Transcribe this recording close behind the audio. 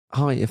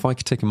Hi, if I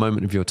could take a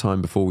moment of your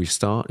time before we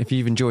start, if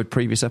you've enjoyed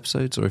previous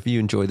episodes or if you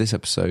enjoy this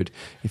episode,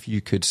 if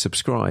you could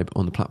subscribe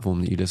on the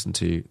platform that you listen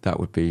to, that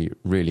would be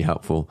really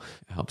helpful.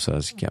 It helps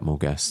us get more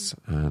guests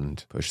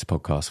and push the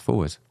podcast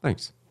forward.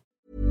 Thanks.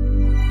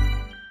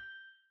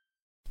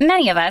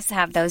 Many of us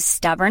have those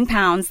stubborn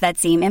pounds that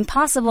seem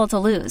impossible to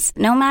lose,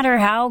 no matter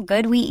how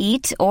good we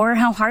eat or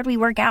how hard we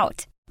work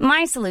out.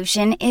 My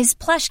solution is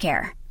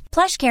PlushCare.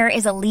 PlushCare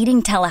is a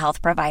leading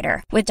telehealth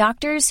provider with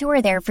doctors who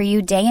are there for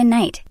you day and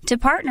night to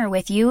partner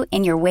with you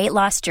in your weight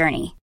loss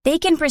journey. They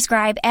can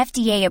prescribe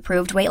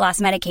FDA-approved weight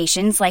loss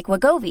medications like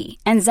Wegovy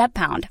and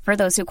Zepbound for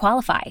those who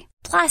qualify.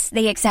 Plus,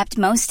 they accept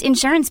most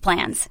insurance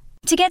plans.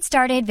 To get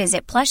started,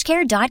 visit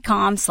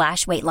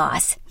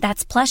plushcare.com/weightloss.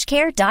 That's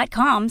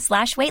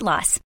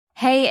plushcare.com/weightloss.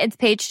 Hey, it's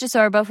Paige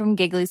DeSorbo from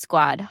Giggly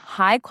Squad.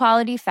 High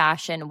quality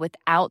fashion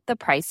without the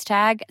price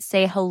tag.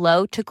 Say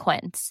hello to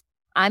Quince.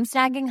 I'm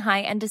snagging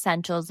high-end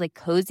essentials like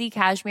cozy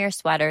cashmere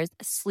sweaters,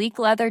 sleek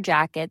leather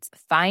jackets,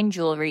 fine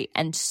jewelry,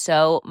 and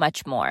so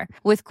much more.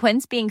 With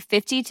Quince being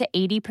 50 to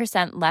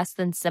 80% less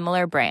than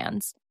similar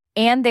brands.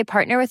 And they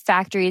partner with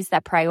factories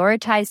that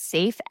prioritize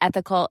safe,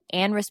 ethical,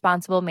 and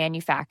responsible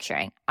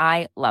manufacturing.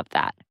 I love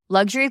that.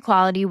 Luxury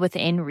quality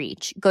within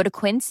reach. Go to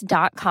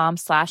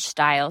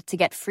quince.com/style to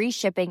get free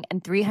shipping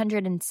and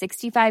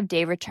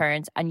 365-day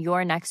returns on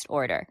your next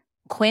order.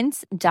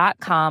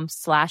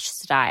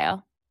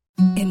 Quince.com/style.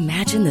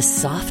 Imagine the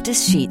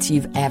softest sheets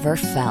you've ever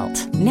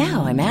felt.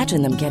 Now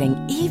imagine them getting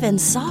even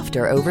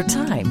softer over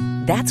time.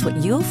 That's what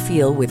you'll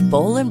feel with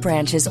Boll &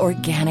 Branch's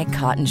organic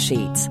cotton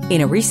sheets.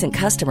 In a recent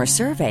customer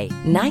survey,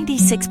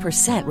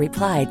 96%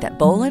 replied that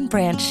Boll &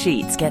 Branch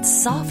sheets get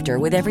softer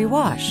with every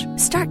wash.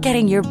 Start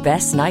getting your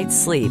best night's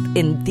sleep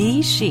in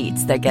these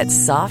sheets that get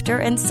softer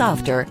and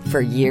softer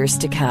for years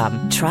to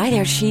come. Try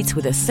their sheets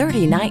with a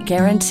 30-night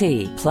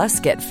guarantee.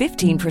 Plus, get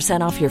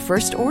 15% off your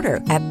first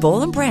order at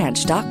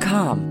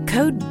bollandbranch.com.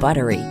 Code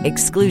BUTTERY.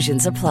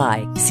 Exclusions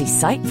apply. See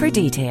site for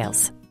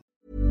details.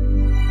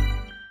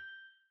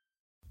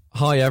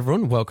 Hi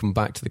everyone, welcome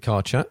back to the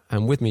Car Chat.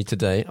 And with me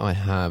today I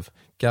have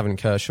Gavin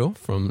Kershaw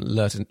from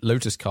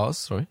Lotus Cars.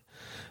 Sorry.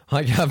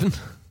 Hi Gavin.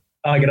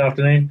 Hi, good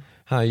afternoon.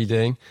 How are you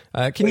doing?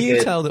 Can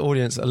you tell the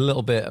audience a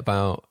little bit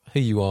about who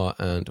you are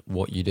and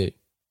what you do?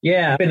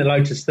 Yeah, I've been at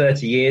Lotus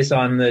 30 years.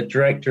 I'm the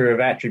Director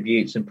of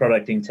Attributes and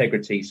Product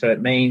Integrity. So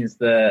it means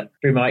that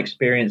through my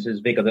experience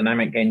as vehicle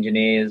dynamic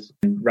engineers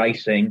and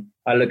racing,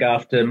 I look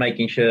after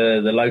making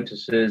sure the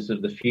Lotuses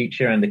of the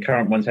future and the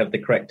current ones have the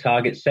correct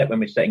targets set when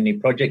we're setting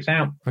new projects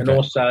out. Okay. And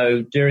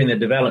also during the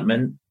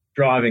development,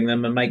 driving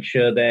them and make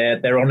sure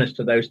they're honest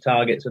to those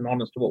targets and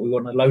honest to what we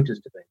want the Lotus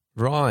to be.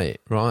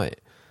 Right.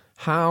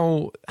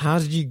 How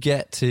did you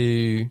get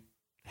to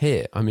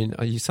here? I mean,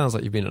 it sounds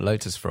like you've been at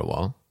Lotus for a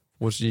while.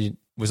 Was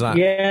that?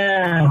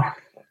 Yeah,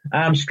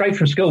 straight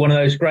from school, one of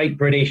those great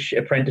British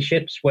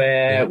apprenticeships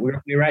where we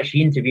were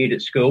actually interviewed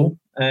at school,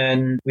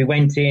 and we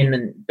went in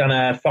and done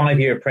a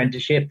 5-year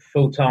apprenticeship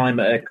full-time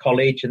at a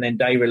college and then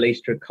day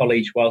release to a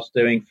college whilst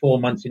doing 4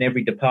 months in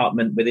every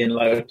department within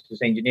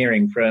Lotus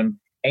Engineering, from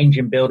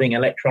engine building,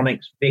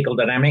 electronics, vehicle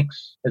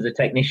dynamics as a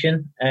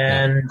technician.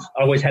 And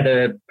I always had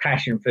a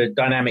passion for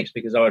dynamics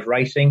because I was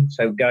racing,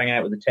 so going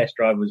out with a test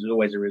drive was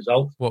always a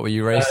result. What were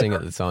you racing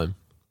at the time?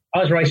 I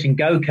was racing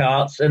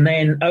go-karts and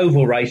then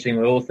oval racing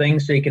with all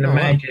things. So you can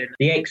imagine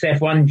the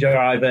ex-F1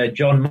 driver,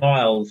 John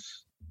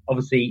Miles,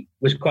 obviously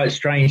was quite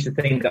strange to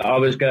think that I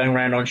was going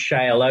around on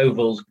shale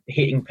ovals,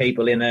 hitting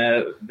people in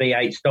a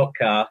V8 stock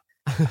car.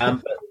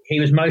 But he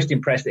was most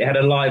impressed. It had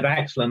a live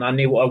axle and I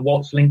knew what a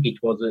Watts linkage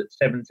was at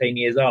 17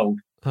 years old.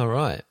 All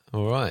right.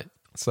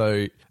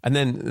 So, and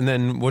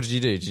then what did you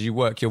do? Did you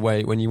work your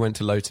way when you went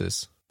to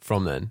Lotus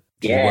from then?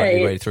 Did you work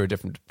your way through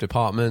different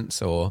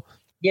departments or...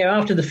 Yeah,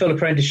 after the full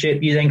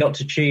apprenticeship, you then got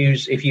to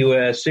choose if you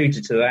were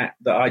suited to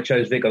that I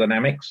chose vehicle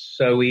dynamics.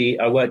 So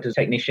I worked as a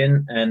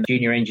technician and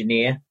junior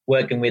engineer,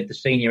 working with the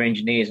senior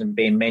engineers and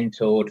being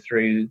mentored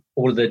through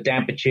all of the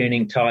damper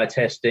tuning, tyre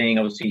testing,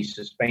 obviously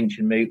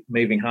suspension,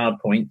 moving hard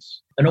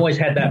points, and always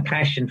had that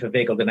passion for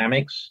vehicle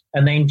dynamics.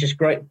 And then just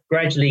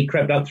gradually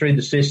crept up through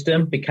the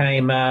system,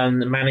 became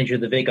the manager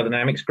of the vehicle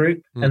dynamics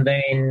group, and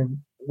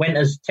then went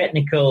as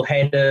technical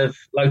head of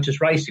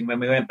Lotus Racing when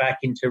we went back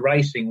into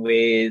racing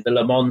with the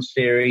Le Mans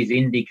Series,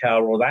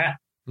 IndyCar, all that.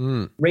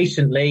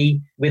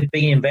 Recently, with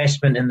big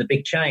investment and the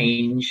big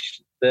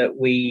change, that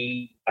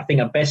I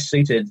think are best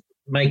suited,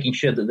 making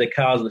sure that the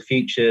cars of the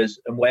futures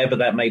and whatever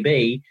that may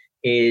be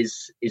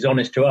is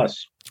honest to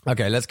us.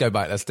 Okay, let's go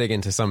back. Let's dig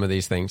into some of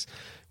these things.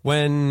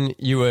 When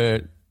you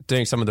were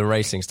doing some of the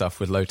racing stuff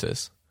with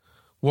Lotus,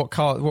 what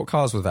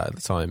cars were that at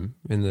the time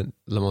in the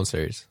Le Mans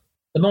Series?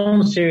 The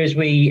Mans Series,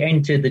 we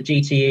entered the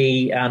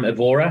GTE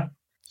Evora.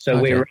 So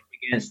we were up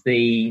against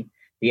the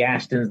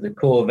Astons, the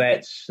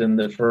Corvettes and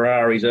the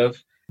Ferraris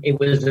of. It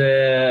was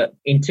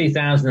in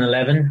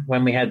 2011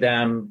 when we had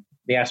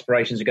the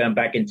aspirations of going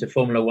back into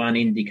Formula One,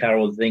 IndyCar,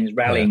 all the things,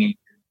 rallying. Yeah.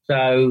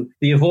 So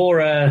the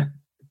Evora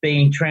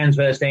being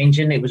transverse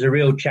engine, it was a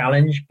real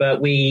challenge, but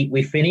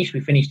we finished.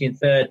 We finished in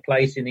third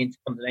place in the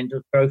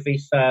Intercontinental Trophy.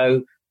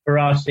 So for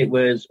us, it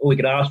was all we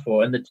could ask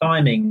for. And the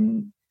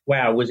timing,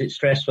 wow, was it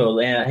stressful.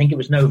 I think it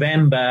was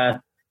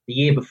November, the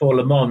year before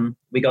Le Mans,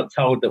 we got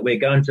told that we're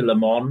going to Le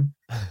Mans,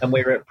 and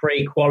we were at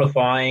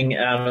pre-qualifying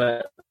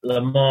Le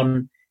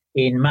Mans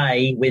in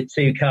May with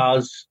 2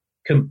 cars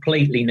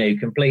completely new,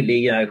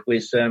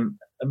 with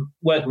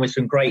working with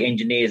some great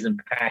engineers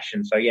and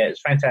passion. So yeah,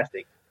 it's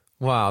fantastic.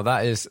 Wow,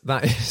 that is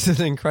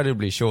an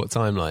incredibly short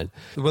timeline.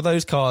 Were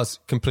those cars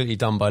completely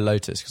done by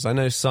Lotus? Because I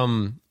know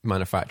some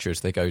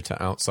manufacturers, they go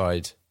to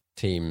outside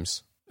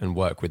teams and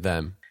work with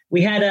them.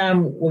 We had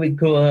what we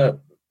call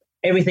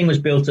everything was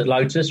built at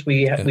Lotus.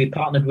 We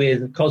partnered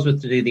with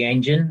Cosworth to do the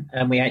engine,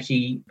 and we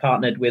actually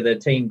partnered with a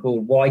team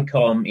called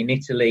Wycom in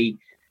Italy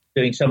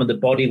doing some of the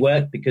body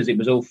work because it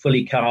was all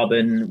fully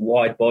carbon,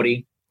 wide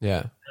body.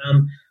 Yeah.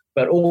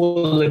 But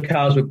all the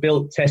cars were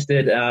built,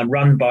 tested,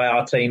 run by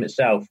our team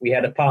itself. We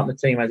had a partner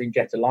team as in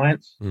Jet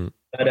Alliance,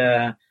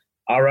 but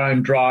our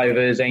own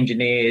drivers,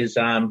 engineers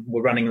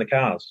were running the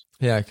cars.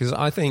 Yeah, because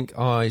I think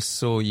I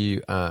saw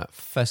you at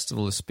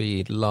Festival of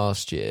Speed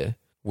last year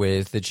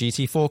with the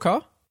GT4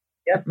 car.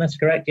 Yep, that's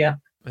correct, yeah.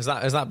 Has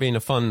that been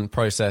a fun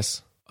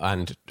process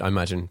and I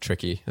imagine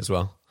tricky as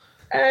well?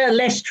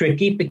 Less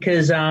tricky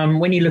because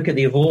when you look at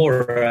the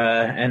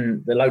Evora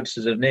and the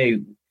Lotuses of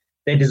new,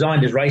 they're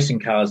designed as racing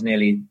cars,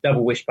 nearly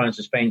double wishbone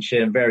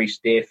suspension, very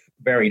stiff,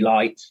 very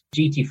light.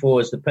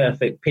 GT4 is the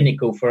perfect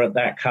pinnacle for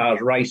that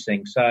car's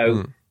racing.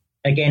 So,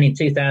 again, in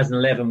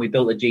 2011, we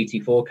built a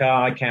GT4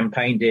 car. I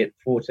campaigned it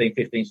 14,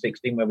 15,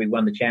 16, where we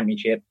won the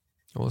championship.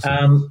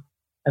 Awesome.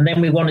 And then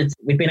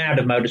we've been out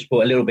of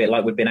motorsport a little bit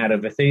like we've been out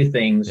of a few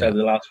things over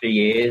the last few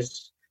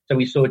years. So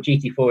we saw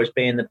GT4 as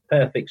being the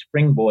perfect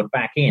springboard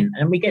back in.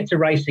 And we get to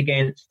race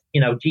against,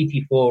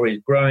 GT4 is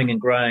growing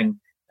and growing,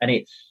 and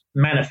it's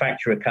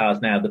manufacturer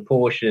cars now, the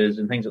Porsches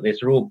and things like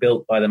this are all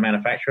built by the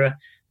manufacturer.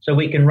 So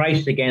we can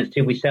race against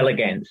who we sell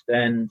against,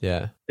 and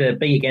to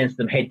be against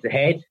them head to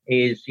head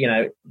is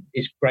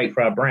great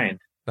for our brand.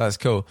 That's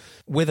cool.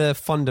 With a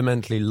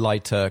fundamentally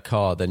lighter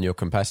car than your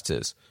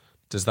competitors,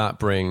 does that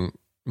bring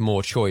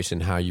more choice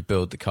in how you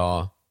build the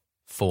car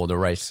for the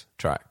race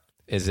track?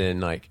 Is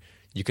in like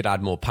you could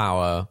add more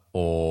power,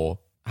 or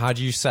how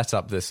do you set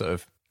up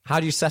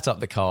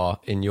the car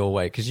in your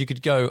way? Because you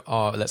could go,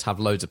 let's have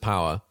loads of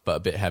power, but a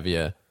bit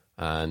heavier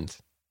and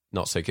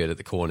not so good at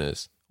the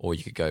corners. Or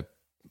you could go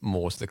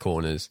more to the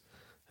corners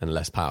and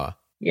less power.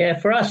 Yeah,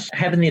 for us,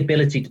 having the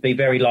ability to be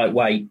very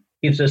lightweight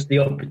gives us the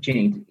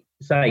opportunity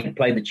to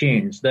play the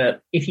tunes.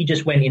 That if you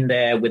just went in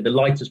there with the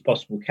lightest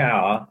possible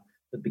car,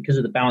 but because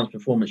of the balance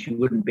performance, you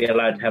wouldn't be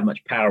allowed to have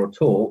much power or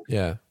torque.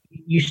 Yeah.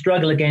 You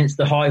struggle against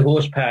the high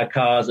horsepower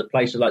cars at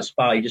places like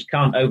Spa. You just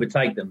can't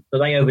overtake them. So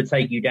they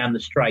overtake you down the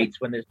straights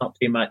when there's not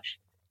too much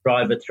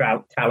driver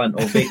talent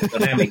or vehicle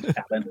dynamics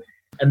talent.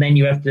 And then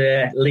you have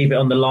to leave it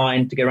on the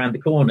line to go around the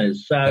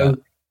corners. So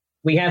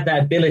we have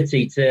that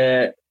ability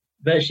to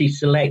virtually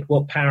select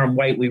what power and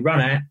weight we run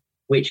at,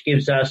 which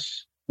gives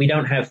us, we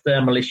don't have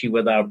thermal issue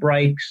with our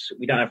brakes.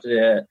 We don't have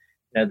to,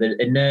 the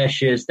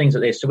inertias, things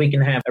like this. So we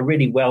can have a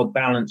really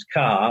well-balanced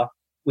car,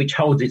 which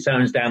holds its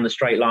own down the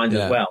straight lines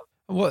as well.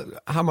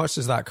 How much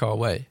does that car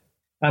weigh?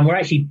 We're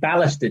actually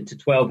ballasted to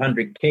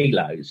 1,200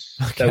 kilos.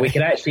 Okay. So we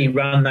could actually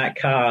run that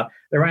car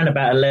around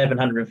about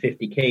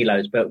 1,150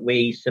 kilos, but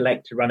we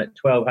select to run at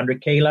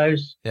 1,200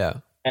 kilos. Yeah.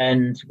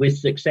 And with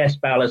success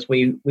ballast,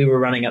 we were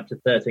running up to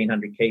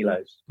 1,300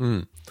 kilos.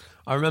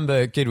 I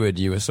remember, Gidwood,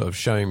 you were sort of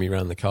showing me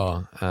around the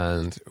car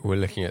and we're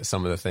looking at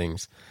some of the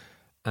things.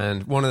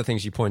 And one of the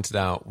things you pointed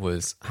out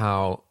was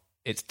how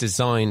it's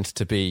designed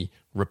to be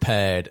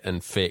repaired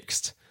and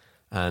fixed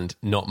and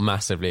not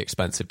massively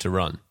expensive to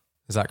run.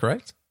 Is that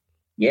correct?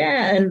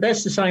 Yeah, and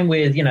that's the same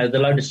with, the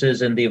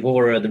Lotuses and the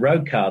Evora, the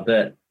road car,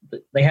 that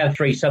they have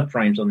 3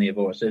 subframes on the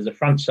Evora. So there's a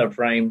front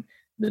subframe,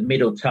 the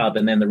middle tub,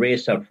 and then the rear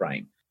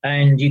subframe.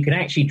 And you can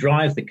actually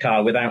drive the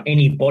car without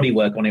any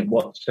bodywork on it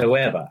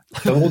whatsoever.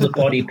 So all the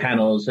body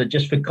panels are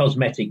just for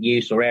cosmetic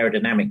use or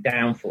aerodynamic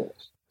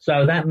downforce.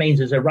 So that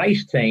means as a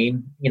race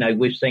team,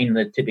 we've seen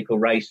the typical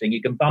racing,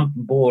 you can bump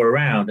and bore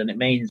around, and it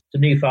means some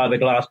new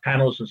fiberglass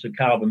panels and some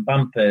carbon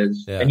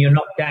bumpers, and you're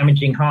not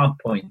damaging hard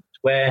points,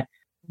 where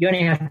you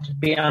only have to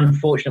be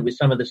unfortunate with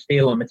some of the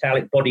steel and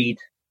metallic bodied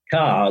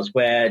cars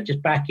where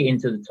just back it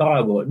into the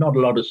tyre wall, not a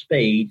lot of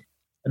speed,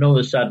 and all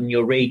of a sudden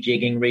you're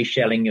rejigging,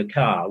 reshelling your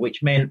car,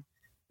 which meant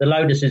the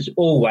Lotus has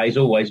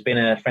always been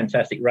a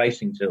fantastic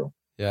racing tool.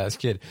 Yeah, that's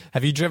good.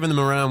 Have you driven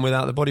them around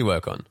without the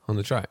bodywork on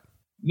the track?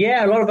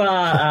 Yeah, a lot of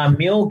our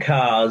mule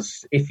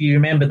cars, if you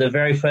remember the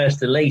very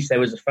first Elise,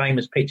 there was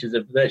famous pictures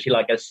of virtually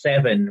like a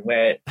 7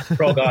 where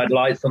frog-eyed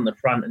lights on the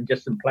front and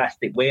just some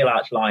plastic wheel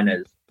arch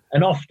liners.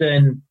 And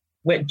often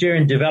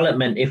during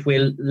development, if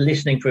we're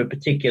listening for a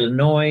particular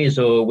noise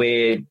or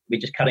we're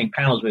just cutting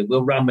panels with,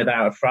 we'll run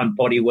without a front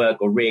bodywork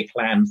or rear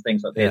clams,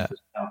 things like this.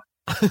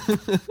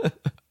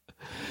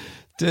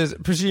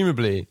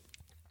 Presumably,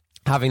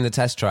 having the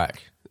test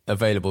track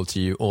available to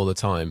you all the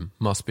time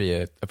must be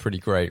a pretty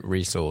great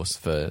resource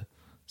for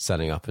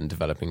setting up and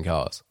developing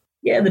cars.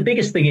 Yeah, the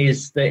biggest thing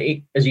is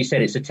that, as you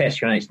said, it's a test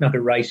track. It's not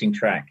a racing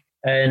track.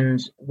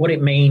 And what it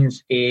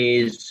means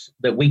is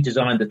that we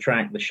designed the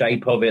track, the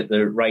shape of it,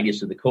 the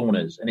radius of the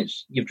corners, and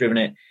you've driven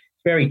it.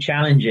 It's very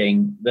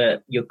challenging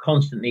that you're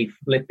constantly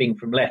flipping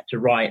from left to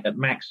right at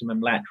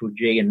maximum lateral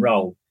G and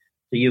roll.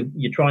 So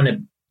you're trying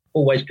to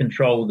always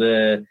control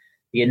the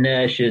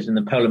inertias and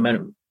the polar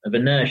moment of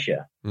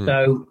inertia.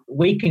 So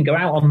we can go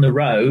out on the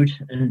road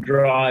and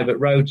drive at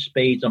road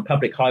speeds on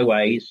public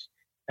highways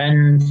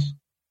and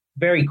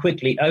very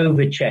quickly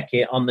overcheck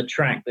it on the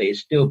track that it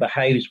still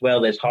behaves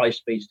well, there's high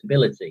speed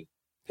stability.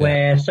 Yeah.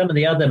 Where some of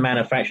the other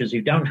manufacturers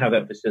who don't have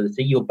that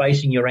facility, you're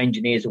basing your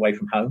engineers away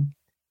from home,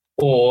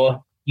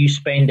 or you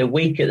spend a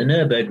week at the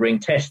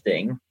Nürburgring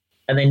testing,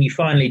 and then you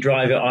finally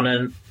drive it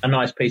on a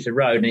nice piece of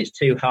road and it's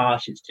too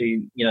harsh, it's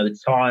too, the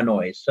tire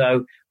noise.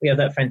 So we have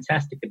that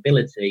fantastic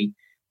ability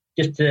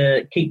just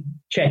to keep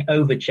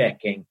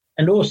over-checking.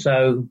 And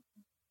also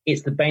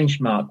it's the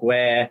benchmark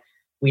where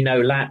we know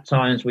lap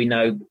times, we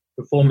know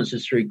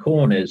performances through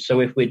corners.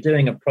 So if we're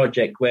doing a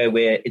project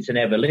where it's an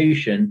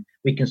evolution,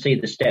 we can see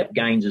the step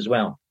gains as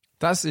well.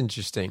 That's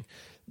interesting.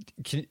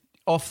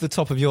 Off the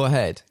top of your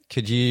head,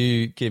 could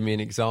you give me an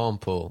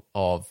example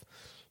of,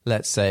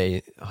 let's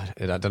say,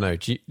 I don't know,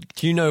 do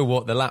you know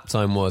what the lap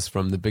time was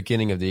from the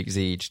beginning of the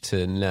Exige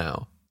to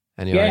now?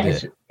 Any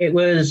idea? It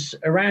was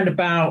around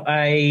about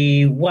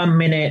a 1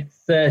 minute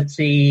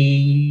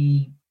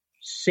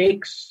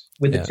 36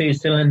 with the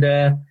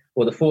 2-cylinder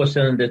or the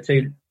 4-cylinder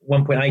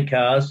 1.8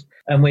 cars,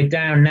 and we're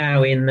down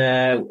now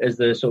as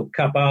the sort of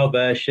Cup R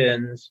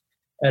versions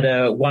at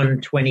a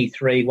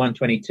 1:23,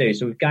 1:22.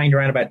 So we've gained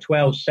around about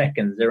 12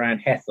 seconds around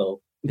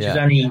Hethel, which is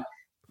only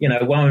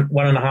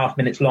 1.5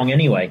 minutes long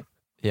anyway.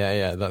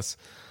 Yeah, that's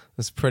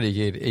pretty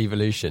good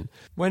evolution.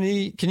 Can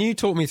you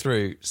talk me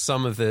through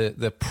some of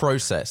the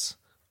process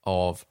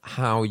of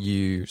how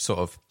you sort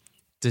of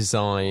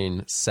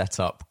design, set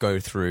up, go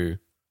through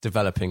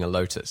developing a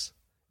Lotus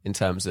in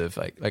terms of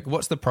like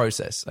what's the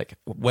process? Like,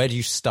 where do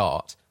you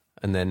start,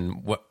 and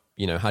then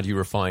how do you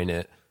refine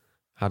it?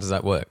 How does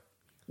that work?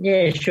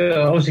 Yeah,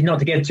 sure. Obviously, not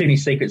to give too many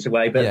secrets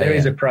away, but there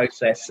is a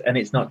process, and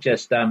it's not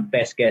just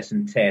best guess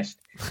and test.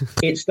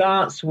 It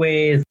starts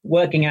with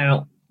working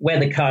out where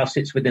the car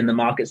sits within the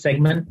market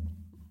segment,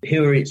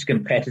 who are its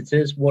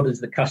competitors, what is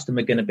the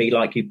customer going to be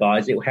like who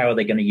buys it, how are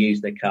they going to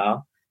use their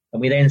car,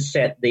 and we then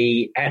set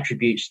the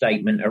attribute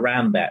statement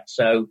around that.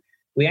 So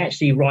we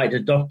actually write a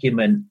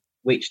document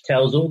which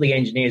tells all the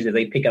engineers, if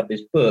they pick up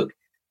this book,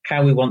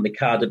 how we want the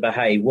car to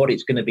behave, what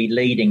it's going to be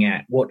leading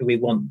at, what do we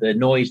want the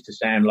noise to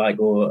sound like,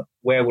 or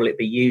where will it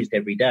be used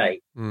every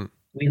day.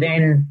 We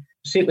then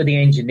sit with the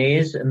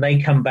engineers and they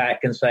come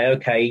back and say,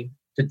 okay,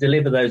 to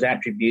deliver those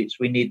attributes,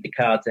 we need the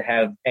car to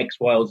have X,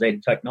 Y, or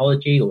Z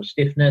technology or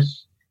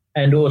stiffness,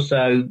 and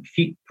also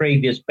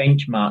previous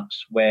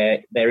benchmarks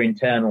where they're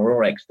internal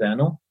or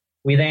external.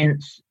 We then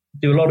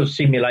do a lot of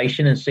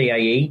simulation and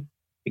CAE,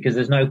 because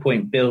there's no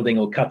point building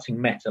or cutting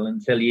metal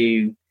until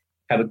you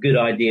have a good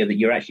idea that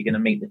you're actually going to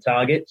meet the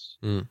targets.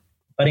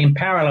 But in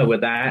parallel with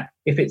that,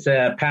 if it's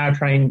a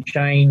powertrain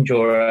change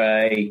or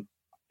a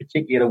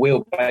particular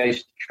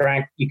wheel-based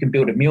track, you can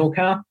build a mule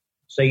car.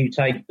 So you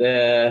take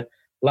the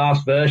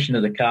last version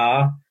of the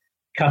car,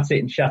 cut it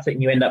and shut it,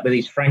 and you end up with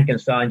these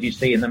Frankensteins you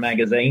see in the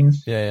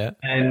magazines. Yeah.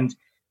 And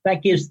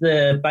that gives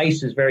the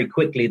basis very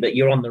quickly that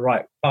you're on the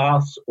right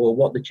paths or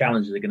what the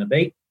challenges are going to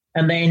be.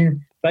 And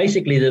then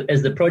basically,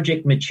 as the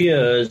project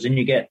matures and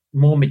you get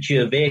more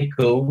mature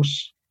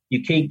vehicles,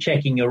 you keep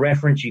checking your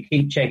reference, you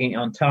keep checking it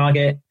on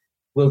target.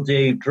 We'll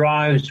do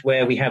drives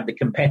where we have the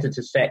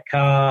competitor set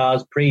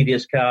cars,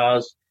 previous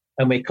cars,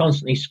 and we're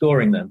constantly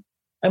scoring them.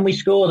 And we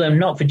score them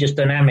not for just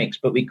dynamics,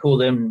 but we call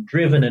them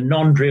driven and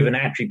non-driven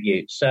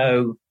attributes.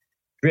 So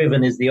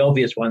driven is the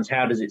obvious ones.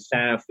 How does it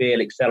sound,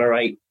 feel,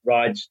 accelerate,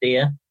 ride,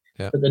 steer?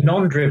 Yeah. But the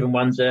non-driven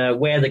ones are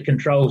where the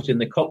controls in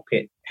the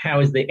cockpit.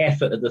 How is the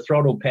effort of the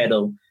throttle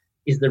pedal?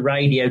 Is the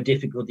radio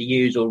difficult to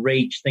use or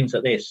reach? Things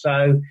like this.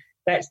 So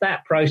that's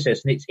that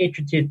process, and it's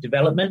iterative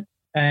development.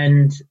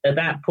 And at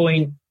that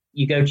point,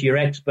 you go to your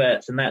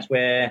experts, and that's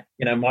where,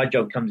 my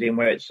job comes in,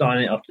 where it's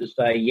signing it off to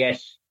say,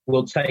 yes,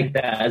 we'll take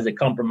that as a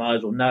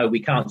compromise, or no,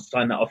 we can't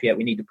sign that off yet.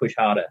 We need to push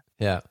harder.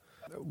 Yeah.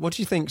 What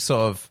do you think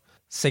sort of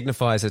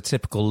signifies a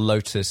typical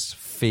Lotus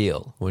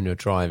feel when you're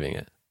driving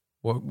it?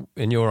 What,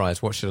 in your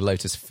eyes, what should a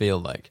Lotus feel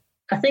like?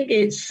 I think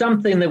it's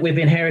something that we've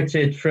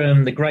inherited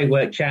from the great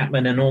work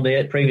Chapman and all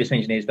the previous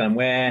engineers done,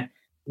 where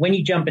when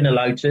you jump in a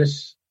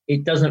Lotus,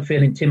 it doesn't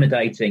feel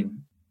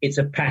intimidating. It's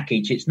a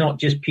package. It's not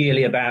just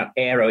purely about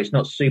aero. It's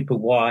not super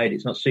wide.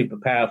 It's not super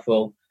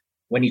powerful.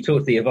 When you talk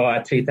to the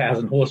Avaya,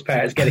 2,000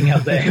 horsepower, it's getting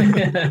up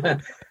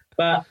there.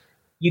 But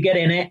you get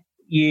in it,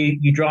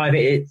 you drive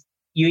it,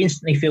 you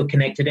instantly feel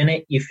connected in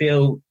it. You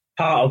feel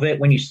part of it.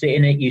 When you sit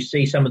in it, you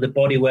see some of the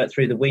bodywork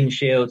through the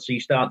windshield, so you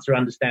start to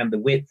understand the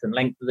width and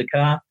length of the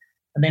car.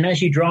 And then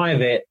as you drive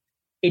it,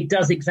 it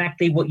does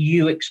exactly what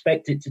you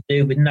expect it to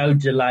do with no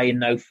delay and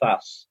no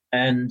fuss.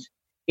 And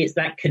it's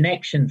that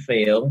connection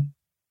feel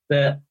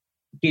that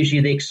gives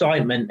you the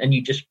excitement, and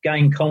you just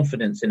gain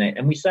confidence in it.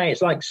 And we say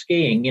it's like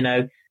skiing,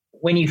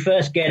 when you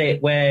first get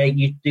it, where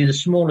you do the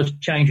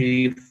smallest change with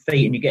your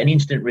feet and you get an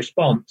instant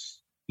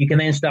response, you can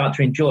then start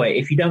to enjoy it.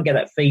 If you don't get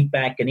that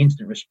feedback and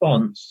instant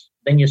response,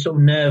 then you're sort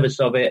of nervous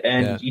of it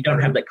and you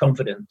don't have that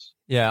confidence.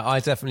 Yeah, I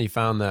definitely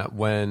found that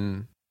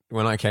when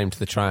I came to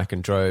the track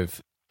and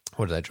drove,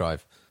 what did I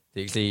drive?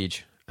 The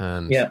Exige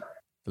and the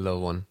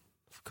little one.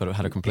 Could have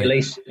had a complete... The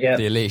Elise, yeah.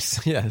 The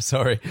Elise, yeah,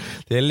 sorry.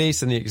 The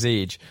Elise and the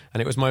Exige.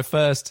 And it was my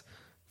first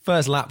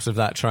laps of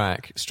that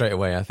track straight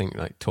away, I think,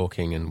 like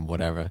talking and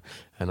whatever.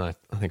 And I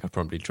think I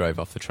probably drove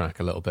off the track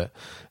a little bit.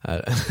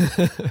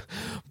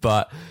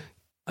 But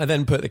I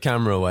then put the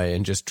camera away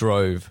and just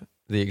drove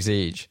the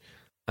Exige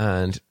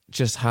and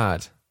just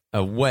had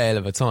a whale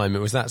of a time. It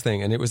was that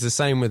thing. And it was the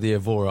same with the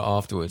Evora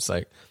afterwards.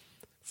 Like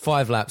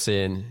 5 laps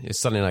in, it's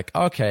suddenly like,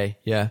 okay,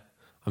 yeah,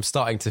 I'm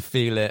starting to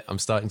feel it. I'm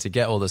starting to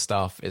get all the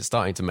stuff. It's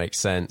starting to make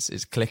sense.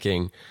 It's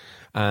clicking.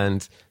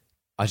 And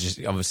I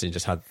just obviously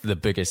just had the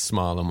biggest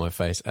smile on my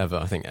face ever.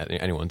 I think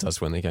anyone does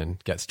when they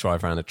get to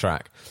drive around a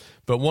track.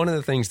 But one of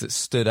the things that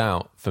stood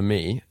out for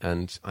me,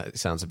 and it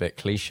sounds a bit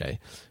cliche,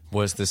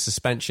 was the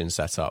suspension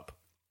setup.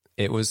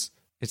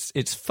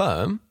 It's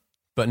firm,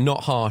 but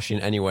not harsh in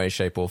any way,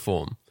 shape or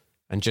form.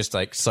 And just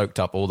like soaked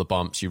up all the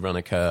bumps. You run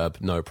a curb,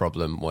 no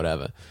problem,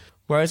 whatever.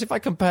 Whereas if I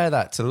compare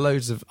that to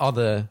loads of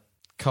other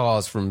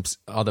cars from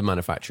other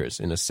manufacturers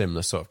in a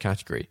similar sort of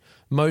category,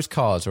 most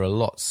cars are a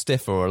lot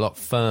stiffer or a lot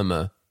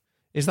firmer.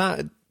 Is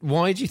that,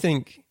 why do you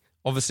think,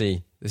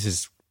 obviously this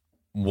is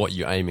what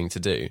you're aiming to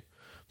do,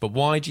 but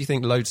why do you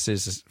think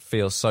Lotuses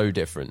feel so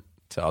different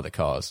to other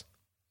cars?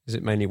 Is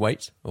it mainly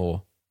weight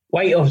or?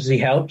 Weight obviously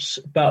helps,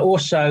 but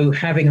also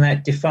having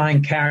that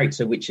defined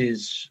character, which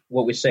is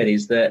what we said,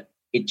 is that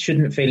it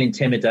shouldn't feel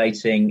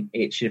intimidating.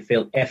 It should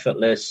feel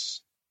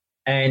effortless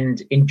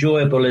and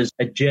enjoyable as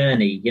a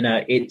journey. You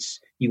know,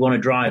 you want to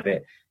drive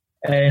it.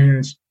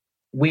 And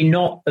we're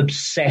not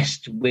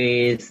obsessed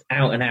with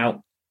out and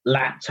out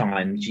lap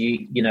times.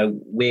 You know,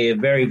 we're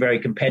very, very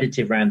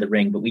competitive around the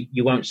ring, but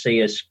you won't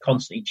see us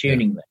constantly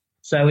tuning them.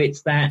 So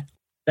it's that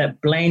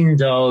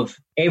blend of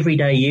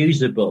everyday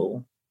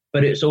usable,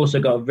 but it's also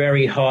got a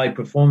very high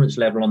performance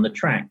level on the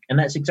track. And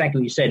that's exactly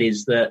what you said,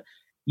 is that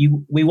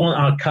we want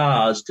our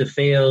cars to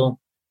feel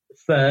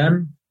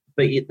firm,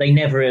 but they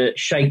never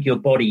shake your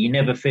body. You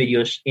never feel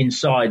your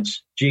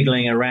insides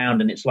jiggling around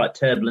and it's like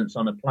turbulence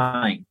on a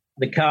plane.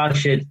 The car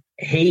should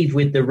heave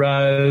with the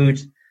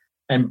road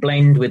and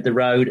blend with the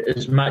road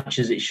as much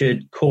as it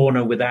should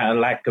corner without a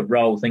lack of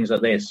roll, things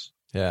like this.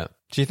 Yeah.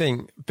 Do you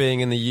think being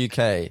in the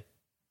UK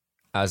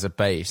as a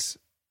base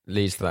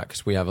leads to that?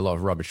 Because we have a lot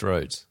of rubbish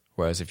roads,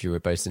 whereas if you were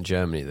based in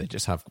Germany, they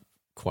just have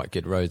quite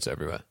good roads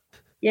everywhere.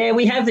 Yeah,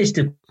 we have this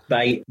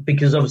debate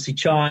because obviously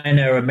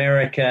China,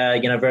 America,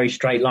 you know, very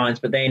straight lines,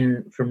 but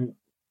then from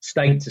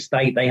state to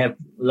state, they have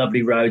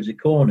lovely roads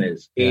with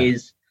corners. Yeah.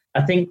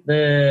 I think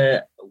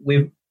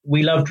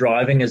we love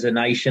driving as a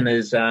nation,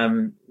 as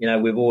you know,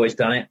 we've always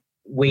done it.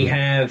 We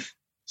have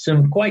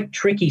some quite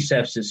tricky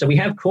surfaces. So we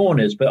have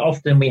corners, but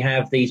often we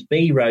have these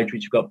B roads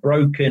which have got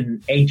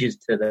broken edges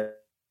to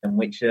them,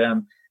 which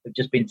have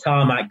just been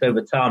tarmacked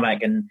over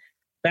tarmac, and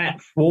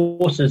that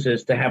forces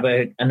us to have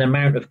an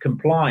amount of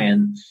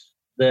compliance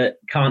that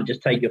can't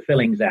just take your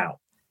fillings out.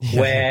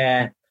 Yeah.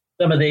 Where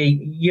some of the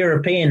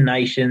European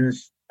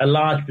nations, a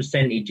large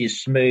percentage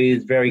is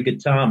smooth, very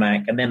good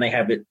tarmac, and then they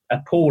have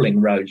appalling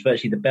roads,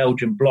 virtually the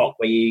Belgian block,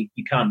 where you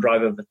can't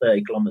drive over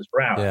 30 kilometers per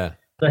hour. Yeah.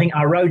 So I think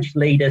our roads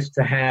lead us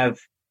to have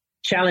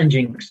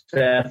challenging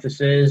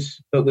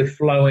surfaces, but with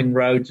flowing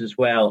roads as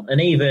well.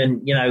 And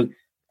even, you know,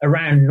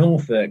 around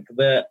Norfolk,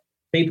 that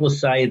people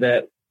say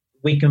that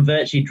we can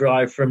virtually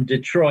drive from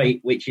Detroit,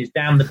 which is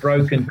down the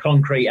broken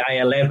concrete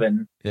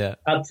A11,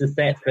 up to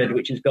Thetford,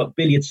 which has got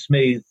billiard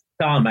smooth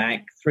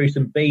tarmac, through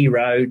some B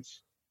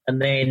roads,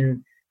 and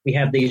then we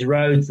have these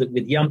roads that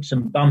with yumps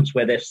and bumps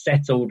where they've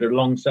settled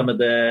along some of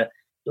the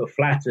sort of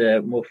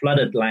flatter, more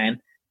flooded land,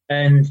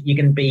 and you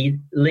can be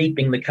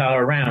leaping the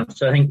car around.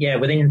 So I think,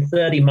 within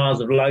 30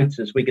 miles of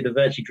Lotus, we could have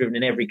virtually driven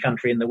in every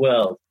country in the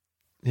world.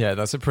 Yeah,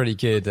 that's a pretty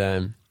good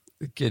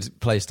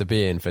place to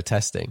be in for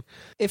testing.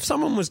 If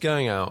someone was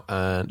going out,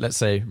 and let's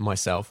say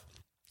myself,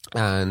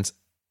 and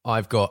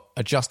I've got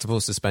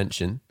adjustable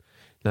suspension,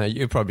 now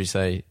you'd probably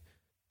say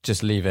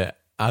just leave it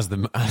as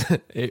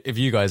if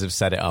you guys have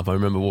set it up. I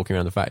remember walking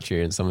around the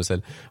factory and someone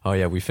said, oh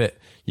yeah,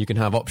 you can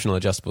have optional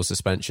adjustable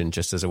suspension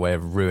just as a way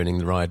of ruining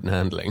the ride and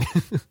handling.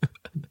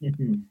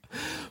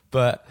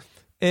 But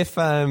if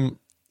I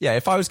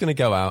was going to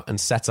go out and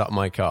set up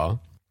my car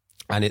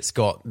and it's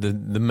got the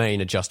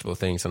main adjustable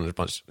things and a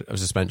bunch of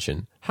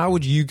suspension, how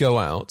would you go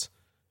out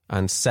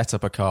and set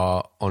up a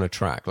car on a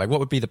track? Like, what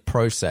would be the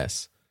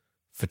process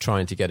for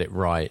trying to get it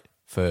right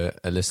for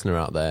a listener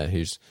out there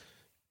who's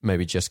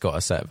maybe just got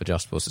a set of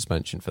adjustable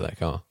suspension for their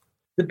car?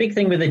 The big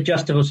thing with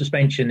adjustable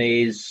suspension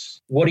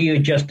is, what are you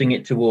adjusting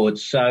it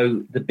towards?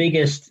 So the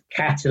biggest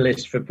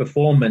catalyst for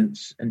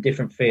performance and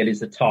different feel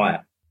is the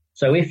tyre.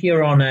 So if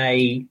you're on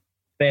a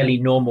fairly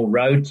normal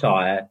road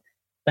tyre,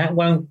 that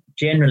won't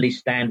generally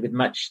stand with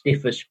much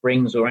stiffer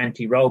springs or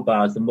anti-roll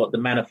bars than what the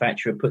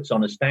manufacturer puts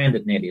on as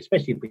standard nearly,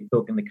 especially if we're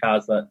talking the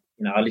cars that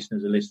our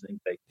listeners are listening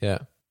to. Yeah.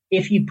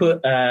 If you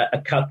put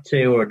a Cup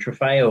 2 or a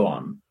Trofeo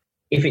on,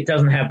 if it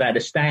doesn't have that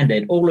as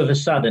standard, all of a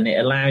sudden it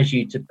allows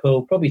you to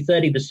pull probably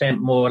 30%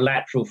 more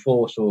lateral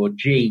force or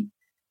G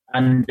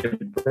under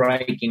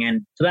braking.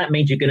 And so that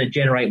means you're going to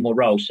generate more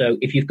roll. So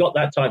if you've got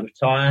that type of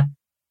tyre,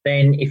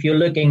 then if you're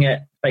looking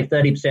at, say,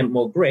 30%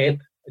 more grip,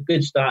 a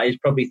good start is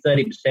probably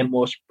 30%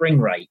 more spring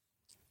rate.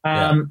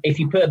 If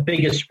you put a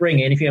bigger spring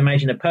in, if you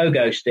imagine a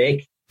pogo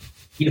stick,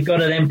 you've got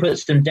to then put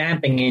some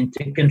damping in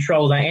to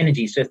control that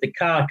energy. So if the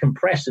car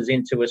compresses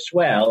into a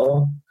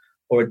swell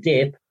or a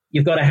dip,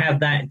 you've got to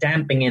have that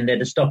damping in there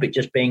to stop it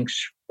just being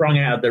sprung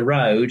out of the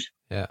road.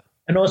 Yeah.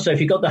 And also,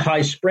 if you've got the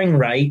high spring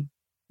rate,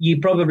 you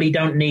probably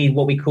don't need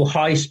what we call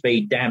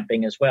high-speed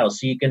damping as well.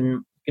 So you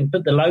can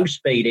put the low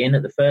speed in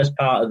at the first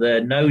part of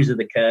the nose of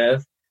the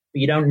curve, but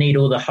you don't need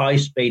all the high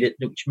speed,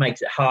 which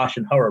makes it harsh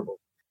and horrible.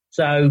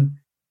 So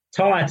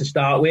tyre to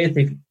start with,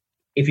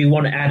 if you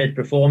want added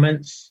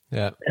performance,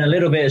 and a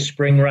little bit of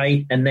spring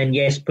rate, and then,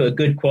 yes, put a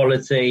good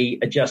quality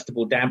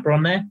adjustable damper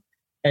on there.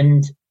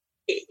 And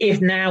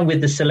if now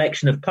with the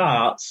selection of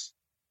parts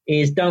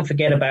is don't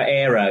forget about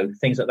aero,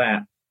 things like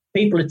that.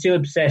 People are too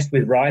obsessed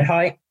with ride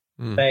height.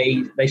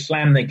 They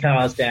slam their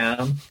cars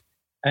down,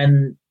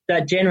 and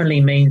that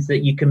generally means that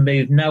you can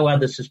move no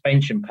other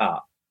suspension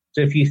part.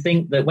 So if you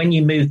think that when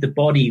you move the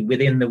body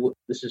within the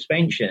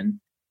suspension,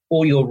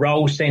 all your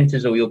roll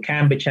centers or your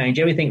camber change,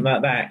 everything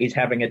like that is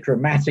having a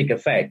dramatic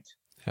effect.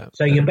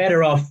 So you're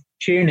better off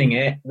tuning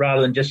it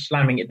rather than just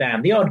slamming it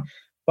down. The odd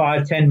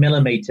 5-10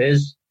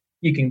 millimeters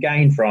you can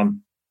gain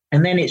from.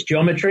 And then it's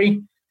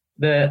geometry.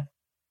 The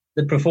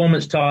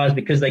performance tires,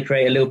 because they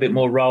create a little bit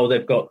more roll,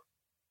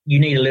 you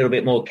need a little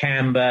bit more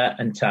camber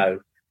and toe.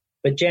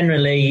 But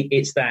generally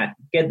it's that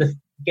get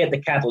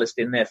the catalyst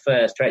in there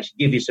first to actually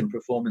give you some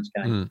performance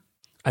gain.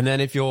 And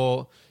then if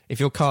your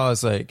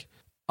car's like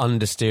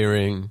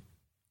understeering,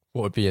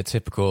 what would be a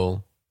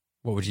typical,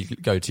 what would you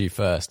go to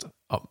first?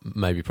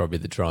 Probably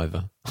the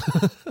driver.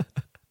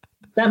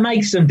 That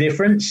makes some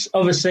difference.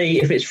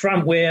 Obviously, if it's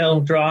front wheel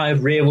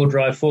drive, rear wheel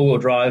drive, four wheel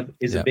drive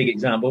is a big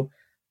example.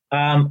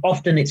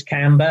 Often it's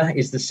camber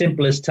is the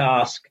simplest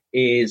task.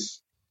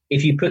 Is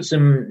if you put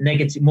some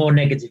more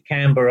negative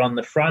camber on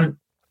the front,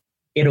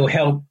 it'll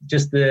help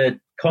just the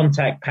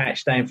contact patch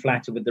staying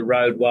flatter with the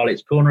road while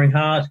it's cornering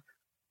hard.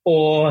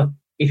 Or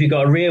if you've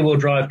got a rear wheel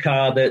drive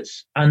car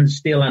that's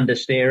still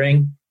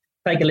understeering,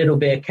 take a little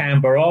bit of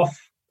camber off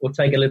or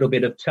take a little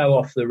bit of toe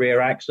off the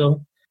rear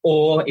axle.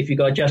 Or if you've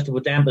got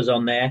adjustable dampers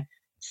on there,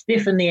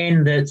 stiffen the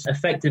end that's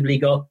effectively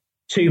got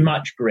too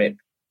much grip.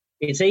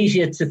 It's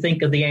easier to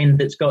think of the end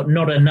that's got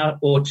not enough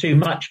or too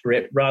much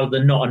grip rather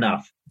than not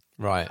enough.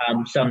 Right.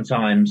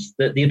 Sometimes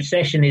the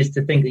obsession is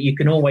to think that you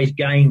can always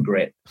gain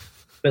grip,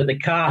 but the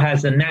car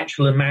has a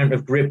natural amount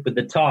of grip with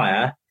the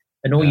tyre,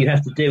 and all you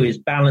have to do is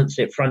balance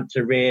it front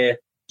to rear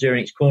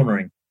during its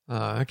cornering.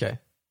 Okay.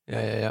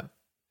 Yeah.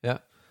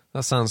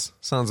 That sounds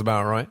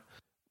about right.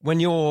 When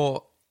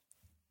you're,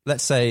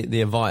 let's say,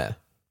 the Avaya,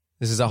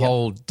 this is a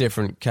whole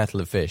different kettle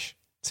of fish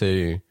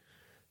to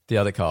the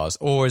other cars,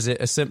 or is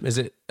it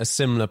a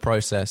similar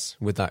process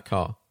with that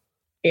car?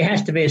 It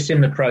has to be a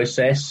similar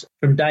process.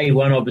 From day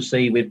one,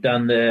 obviously, we've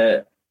done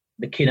the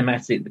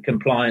kinematic, the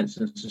compliance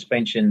and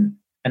suspension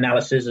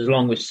analysis, as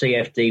long with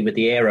CFD with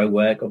the aero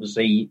work.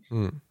 Obviously,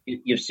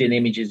 you've seen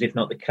images, if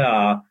not the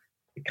car.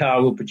 The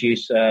car will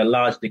produce a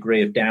large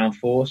degree of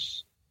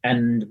downforce.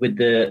 And with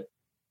the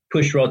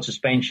push rod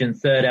suspension,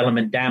 third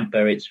element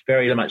damper, it's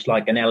very much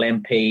like an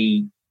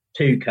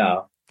LMP2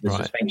 car, the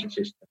suspension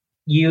system.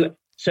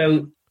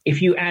 So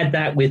if you add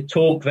that with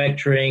torque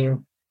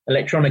vectoring,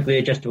 electronically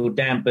adjustable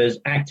dampers,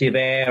 active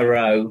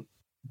aero,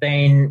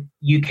 then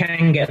you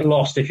can get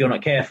lost if you're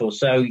not careful.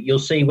 So you'll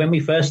see when we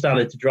first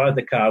started to drive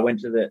the car, I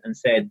went to and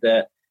said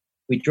that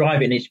we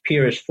drive it in its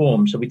purest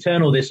form. So we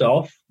turn all this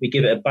off, we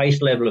give it a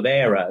base level of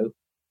aero,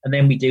 and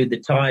then we do the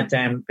tyre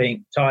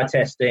damping, tyre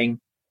testing,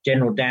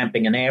 general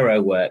damping and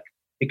aero work.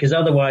 Because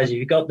otherwise, if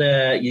you've got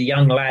your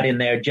young lad in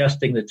there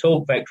adjusting the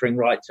torque vectoring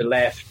right to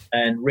left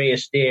and rear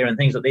steer and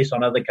things like this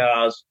on other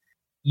cars,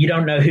 you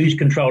don't know who's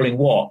controlling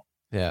what.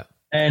 Yeah.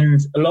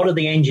 And a lot of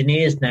the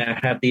engineers now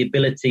have the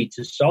ability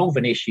to solve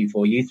an issue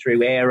for you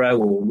through aero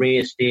or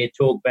rear steer,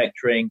 torque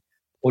vectoring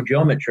or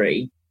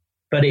geometry.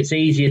 But it's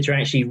easier to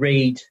actually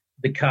read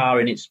the car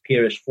in its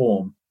purest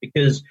form,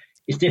 because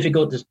it's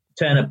difficult to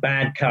turn a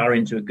bad car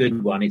into a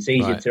good one. It's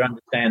easier to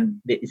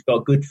understand that it's got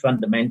a good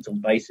fundamental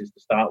basis to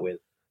start with.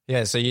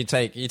 Yeah, so you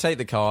take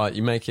the car,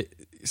 you make it,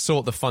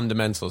 sort the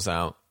fundamentals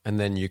out, and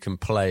then you can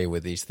play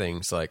with these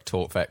things like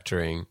torque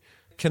vectoring.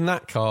 Can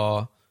that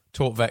car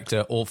torque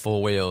vector all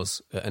four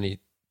wheels at any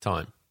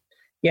time?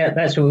 Yeah,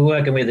 that's what we're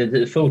working with,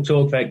 the full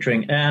torque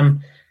vectoring.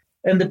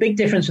 And the big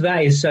difference with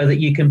that is so that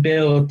you can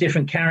build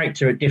different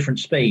character at different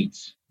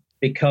speeds,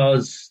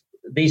 because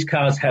these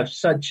cars have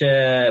such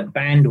a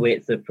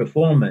bandwidth of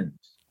performance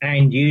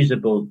and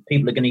usable.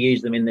 People are going to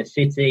use them in their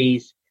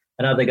cities,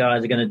 and other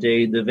guys are going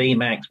to do the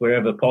VMAX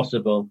wherever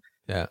possible.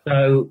 Yeah.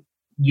 So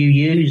you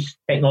use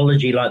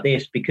technology like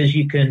this because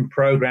you can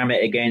program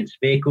it against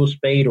vehicle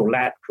speed or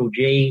lateral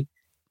G,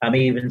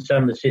 even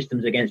some of the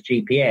systems against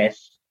GPS.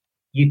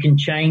 You can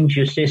change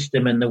your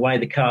system and the way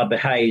the car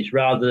behaves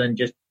rather than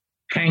just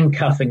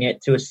handcuffing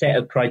it to a set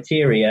of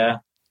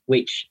criteria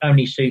which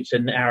only suits a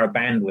narrow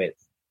bandwidth.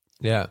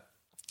 Yeah.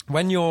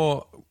 When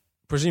you're,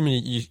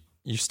 presumably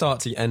you start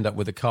to end up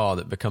with a car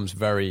that becomes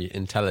very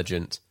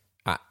intelligent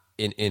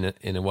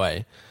in a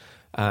way.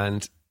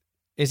 And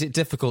is it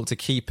difficult to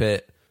keep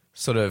it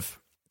sort of,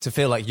 to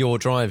feel like you're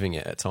driving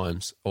it at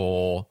times?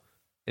 Or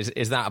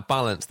is that a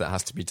balance that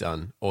has to be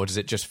done? Or does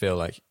it just feel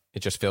like it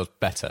just feels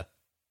better?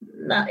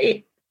 No,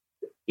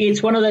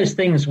 it's one of those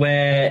things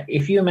where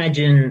if you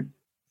imagine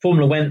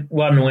Formula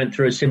 1 went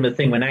through a similar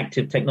thing when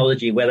active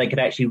technology where they could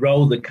actually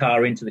roll the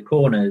car into the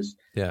corners.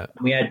 Yeah.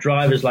 And we had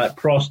drivers like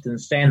Prost and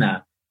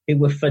Senna who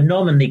were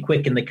phenomenally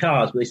quick in the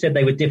cars, but they said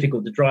they were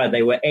difficult to drive.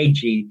 They were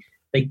edgy.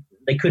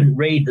 They couldn't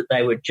read that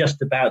they were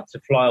just about to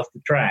fly off the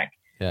track.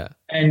 Yeah.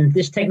 And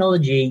this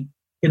technology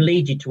can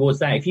lead you towards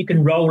that. If you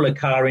can roll a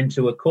car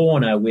into a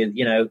corner with,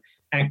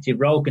 active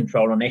roll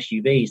control on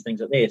SUVs, things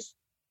like this,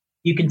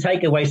 you can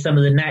take away some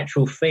of the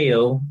natural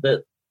feel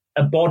that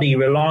a body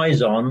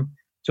relies on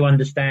to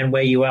understand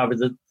where you are with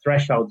the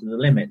thresholds of the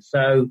limit.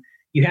 So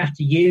you have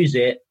to use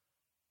it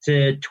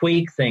to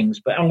tweak things,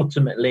 but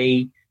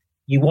ultimately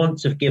you want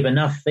to give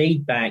enough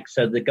feedback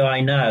so the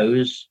guy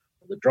knows,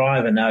 the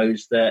driver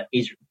knows that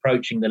he's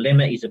approaching the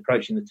limit, he's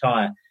approaching the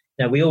tyre.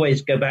 Now, we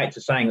always go back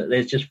to saying that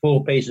there's just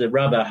 4 pieces of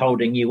rubber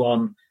holding you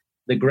on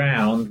the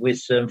ground with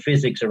some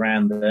physics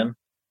around them,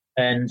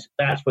 and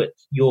that's what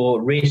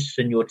your wrists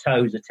and your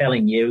toes are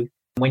telling you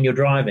when you're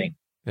driving.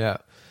 Yeah.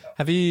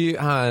 Have you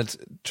had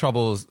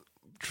troubles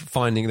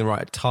finding the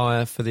right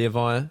tyre for the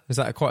Evija? Is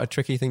that quite a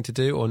tricky thing to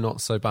do or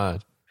not so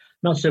bad?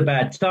 Not so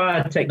bad.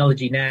 Tyre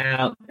technology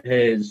now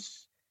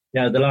has,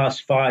 the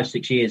last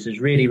 5-6 years has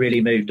really,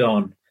 really moved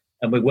on.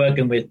 And we're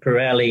working with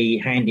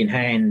Pirelli hand in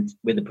hand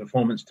with the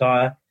performance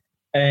tyre.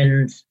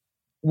 And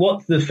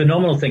what the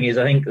phenomenal thing is,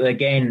 I think,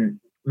 again,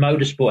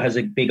 motorsport has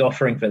a big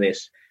offering for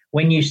this.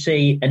 When you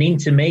see an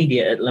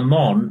intermediate at Le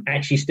Mans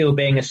actually still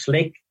being a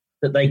slick,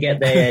 that they get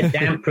their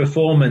damp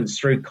performance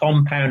through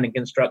compound and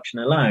construction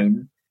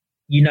alone,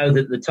 you know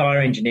that the tyre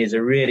engineers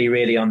are really,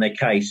 really on their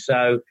case.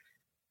 So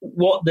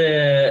what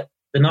the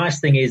nice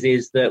thing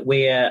is that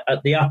we're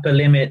at the upper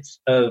limits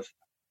of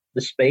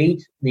the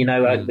speed.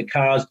 The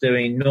car's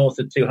doing north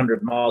of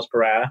 200 miles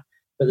per hour,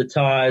 but the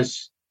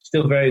tyres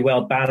still very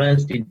well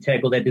balanced,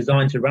 integral. They're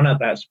designed to run at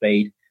that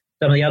speed.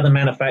 Some of the other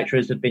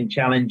manufacturers have been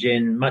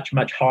challenging much,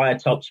 much higher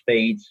top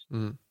speeds,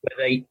 where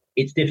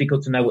it's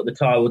difficult to know what the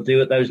tyre will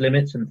do at those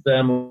limits and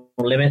thermal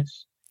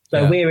limits.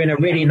 So we're in a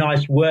really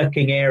nice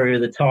working area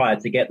of the tyre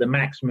to get the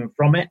maximum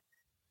from it.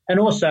 And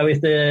also,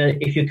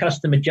 if your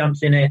customer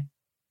jumps in it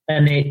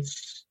and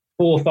it's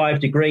 4 or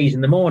 5 degrees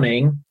in the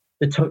morning,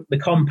 the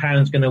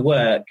compound's going to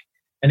work,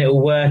 and it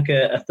will work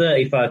at a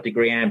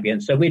 35-degree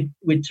ambient. So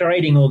we're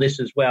trading all this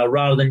as well,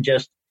 rather than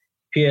just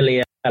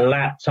purely a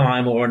lap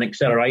time or an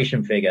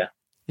acceleration figure.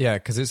 Yeah,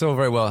 because it's all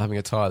very well having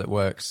a tyre that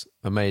works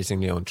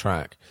amazingly on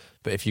track,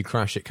 but if you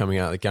crash it coming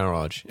out of the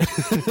garage...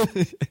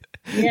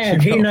 Yeah,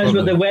 who knows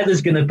what the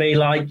weather's going to be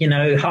like,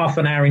 half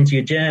an hour into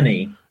your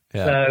journey.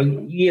 Yeah.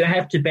 So you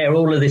have to bear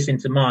all of this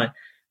into mind.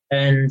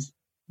 And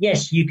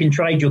yes, you can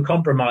trade your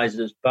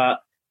compromises, but,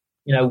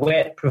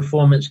 wet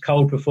performance,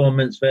 cold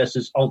performance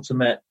versus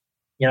ultimate,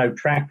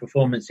 track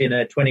performance in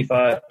a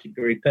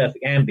 25-degree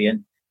perfect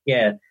ambient.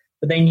 Yeah.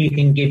 But then you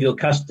can give your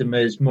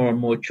customers more and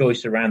more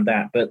choice around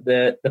that. But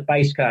the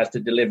base car has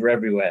to deliver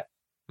everywhere.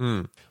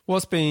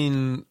 What's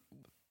been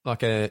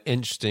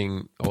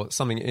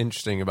something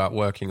interesting about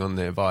working on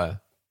the Evija?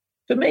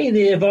 For me,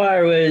 the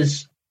Evija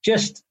was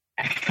just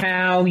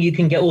how you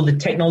can get all the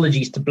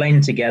technologies to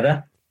blend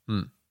together,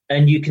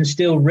 and you can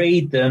still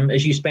read them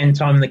as you spend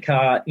time in the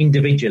car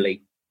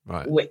individually.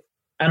 Right.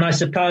 And I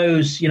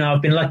suppose,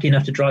 I've been lucky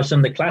enough to drive some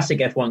of the classic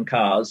F1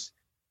 cars,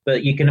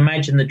 but you can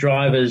imagine the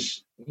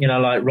drivers,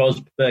 like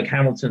Rosberg,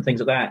 Hamilton, things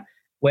like that,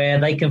 where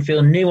they can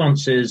feel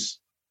nuances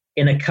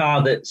in a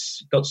car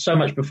that's got so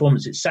much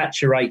performance, it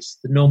saturates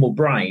the normal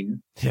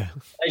brain. Yeah.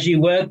 As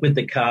you work with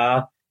the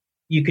car,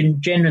 you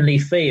can generally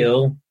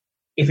feel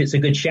if it's a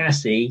good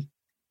chassis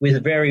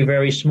with very,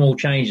 very small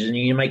changes. And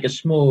you make a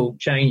small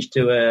change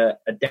to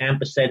a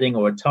damper setting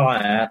or a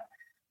tyre,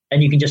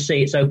 and you can just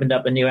see it's opened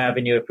up a new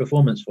avenue of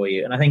performance for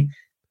you. And I think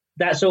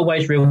that's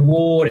always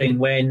rewarding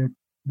when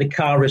the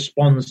car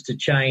responds to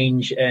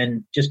change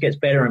and just gets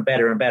better and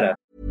better and better.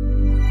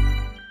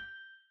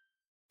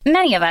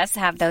 Many of us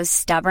have those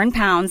stubborn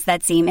pounds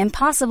that seem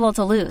impossible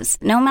to lose,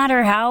 no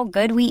matter how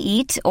good we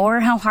eat or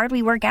how hard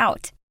we work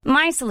out.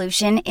 My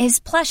solution is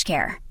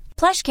PlushCare.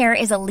 PlushCare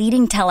is a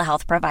leading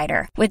telehealth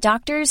provider with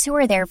doctors who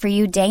are there for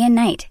you day and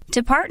night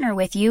to partner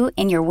with you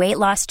in your weight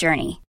loss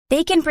journey.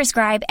 They can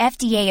prescribe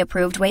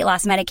FDA-approved weight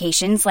loss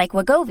medications like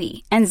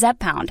Wegovy and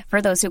Zepbound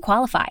for those who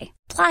qualify.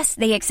 Plus,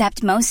 they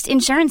accept most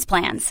insurance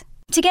plans.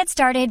 To get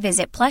started,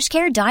 visit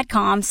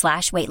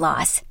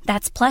plushcare.com/weightloss.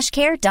 That's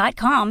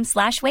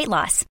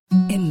plushcare.com/weightloss.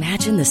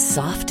 Imagine the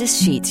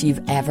softest sheets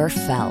you've ever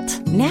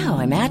felt. Now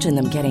imagine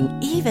them getting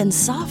even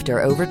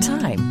softer over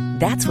time.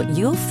 That's what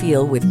you'll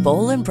feel with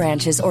Boll &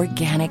 Branch's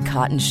organic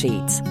cotton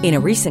sheets. In a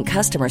recent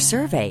customer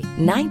survey,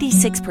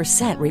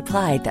 96%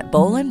 replied that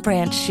Boll &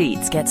 Branch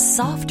sheets get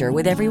softer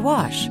with every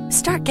wash.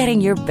 Start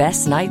getting your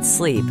best night's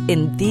sleep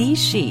in these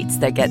sheets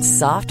that get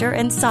softer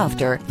and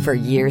softer for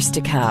years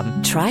to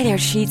come. Try their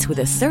sheets with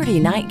a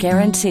 30-night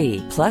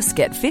guarantee. Plus,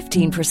 get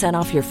 15%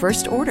 off your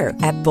first order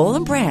at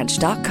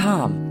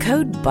bollandbranch.com.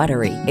 Code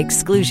BUTTERY.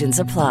 Exclusions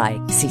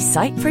apply. See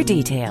site for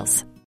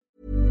details.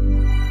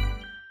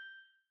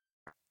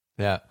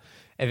 Yeah.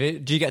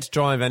 Do you get to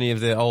drive any of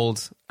the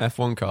old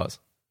F1 cars?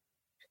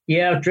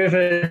 Yeah, I've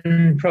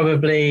driven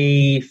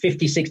probably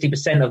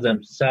 50-60% of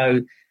them. So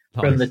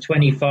from the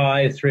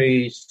 25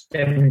 through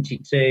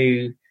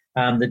 72,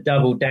 the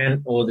double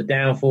down or the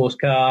downforce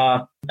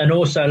car, and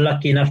also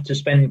lucky enough to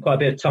spend quite a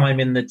bit of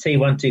time in the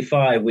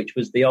T125, which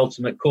was the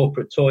ultimate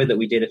corporate toy that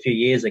we did a few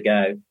years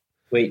ago,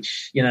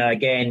 which,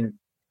 again,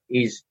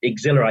 is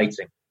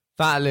exhilarating.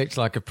 That looks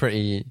like a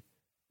pretty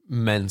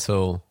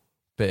mental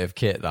bit of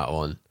kit, that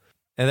one.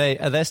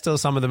 Are there still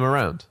some of them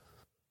around?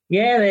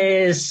 Yeah,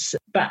 there's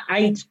about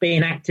 8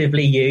 being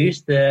actively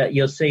used.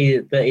 You'll see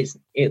that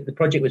the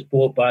project was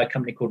bought by a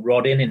company called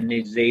Rodin in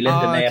New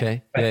Zealand,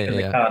 and they're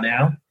the car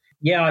now.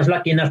 Yeah, I was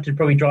lucky enough to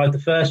probably drive the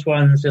first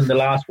ones and the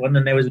last one,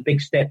 and there was a big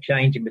step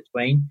change in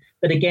between.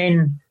 But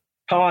again,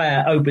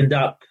 Pyre opened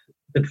up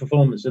the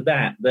performance of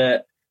that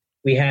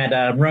we had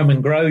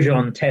Roman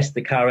Grosjean test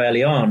the car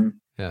early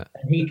on, and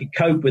he could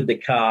cope with the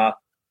car,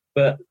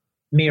 but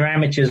mere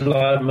amateurs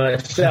like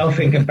myself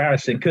in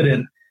comparison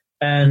couldn't.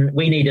 And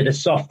we needed a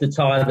softer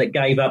tyre that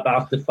gave up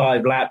after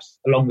 5 laps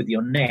along with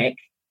your neck,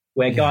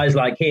 where guys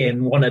like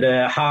him wanted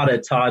a harder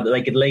tyre that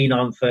they could lean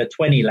on for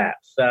 20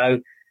 laps. So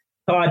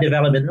tyre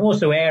development and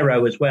also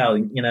aero as well.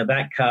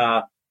 That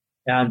car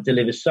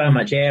delivers so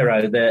much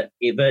aero that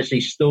it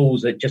virtually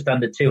stalls at just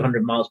under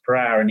 200 miles per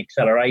hour in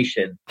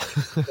acceleration.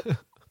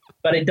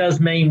 But it does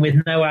mean with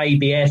no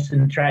ABS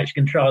and traction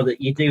control that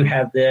you do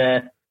have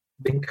the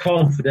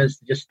confidence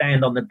to just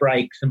stand on the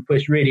brakes and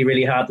push really,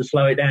 really hard to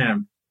slow it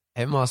down.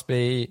 It must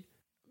be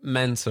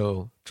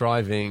mental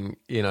driving,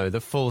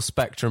 the full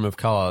spectrum of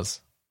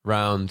cars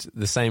round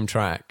the same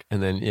track,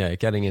 and then,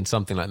 getting in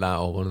something like that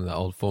or one of the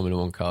old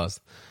Formula One cars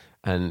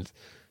and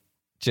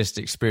just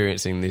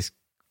experiencing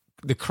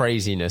the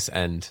craziness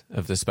end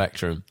of the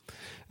spectrum.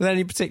 Are there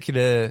any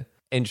particular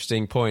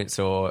interesting points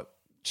or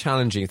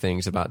challenging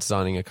things about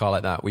designing a car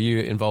like that? Were you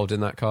involved in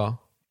that car?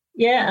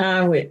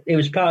 Yeah, it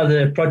was part of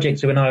the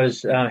project when I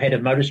was head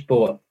of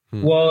motorsport.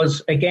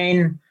 Was,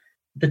 again,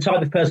 the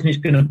type of person who's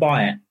going to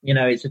buy it.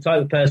 It's the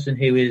type of person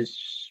who is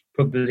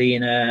probably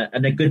in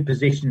a good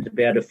position to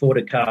be able to afford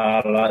a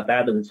car like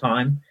that at the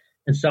time,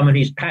 and someone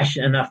who's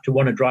passionate enough to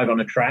want to drive on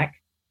a track,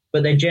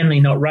 but they're generally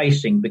not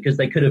racing because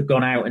they could have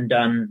gone out and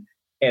done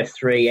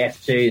F3,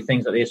 F2,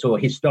 things like this, or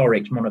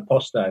historics,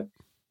 monoposto.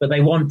 But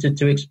they wanted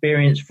to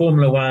experience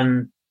Formula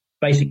One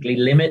basically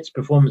limits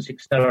performance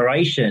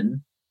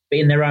acceleration, but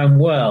in their own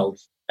world.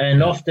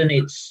 And often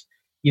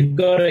you've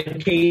got to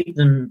keep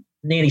them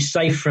nearly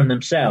safe from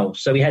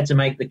themselves. So we had to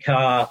make the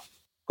car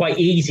quite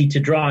easy to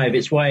drive.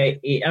 It's why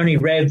it only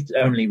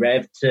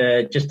revved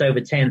to just over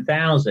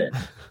 10,000,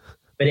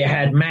 but it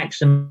had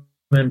maximum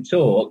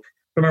torque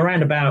from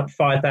around about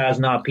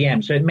 5,000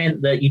 RPM. So it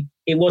meant that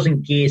it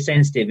wasn't gear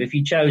sensitive. If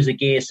you chose a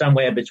gear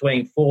somewhere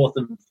between 4th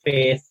and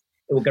 5th,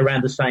 it would go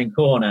around the same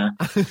corner.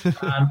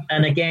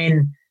 And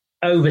again,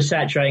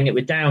 oversaturating it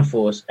with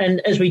downforce. And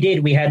as we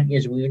did,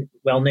 as we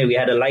well knew, we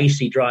had a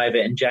Lacey driver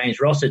and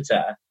James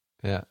Rossiter.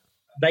 Yeah.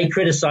 They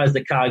criticised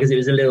the car because it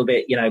was a little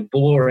bit,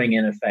 boring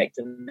in effect.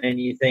 And then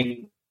you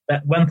think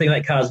that one thing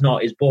that car's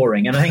not is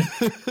boring. And I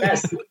think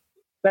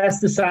that's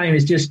the same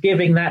as just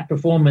giving that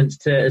performance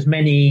to as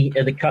many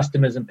of the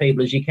customers and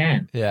people as you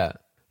can. Yeah,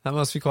 that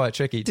must be quite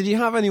tricky. Did you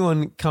have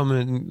anyone come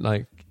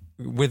in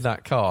with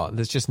that car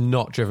that's just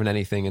not driven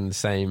anything in the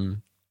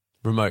same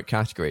remote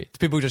category? Do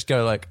people just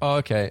go oh,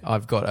 okay,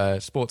 I've got a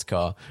sports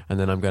car and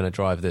then I'm going to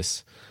drive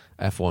this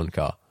F1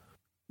 car?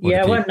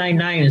 I won't name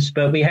names,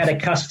 but we had a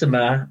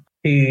customer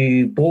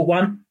who bought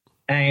one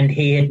and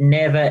he had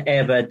never,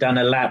 ever done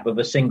a lap of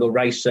a single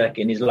race circuit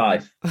in his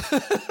life.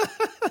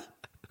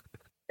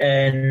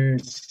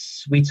 And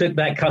we took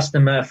that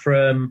customer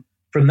from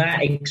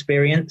that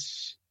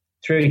experience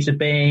through to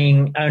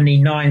being only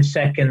 9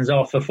 seconds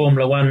off a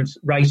Formula One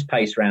race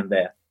pace round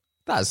there.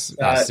 That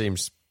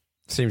seems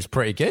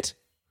pretty good.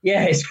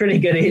 Yeah, it's pretty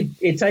good.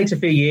 It takes a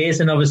few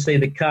years, and obviously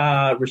the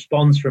car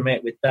responds from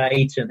it with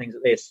data and things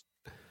like this.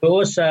 But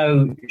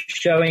also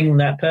showing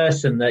that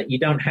person that you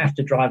don't have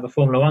to drive a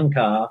Formula One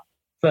car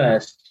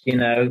first,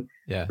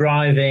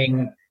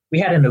 driving. We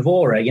had an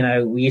Evora,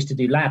 we used to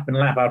do lap and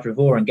lap after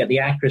Evora and get the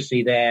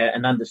accuracy there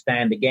and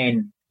understand,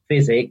 again,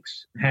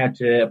 physics, how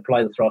to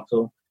apply the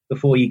throttle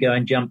before you go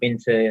and jump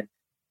into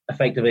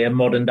effectively a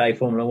modern day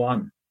Formula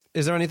One.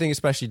 Is there anything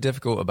especially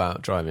difficult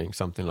about driving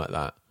something like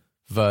that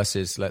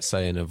versus, let's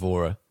say, an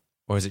Evora?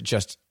 Or is it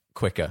just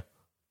quicker?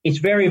 It's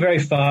very, very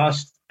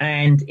fast,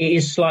 and it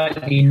is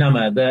slightly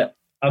number. That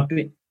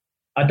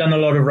I've done a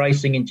lot of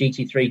racing in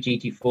GT3,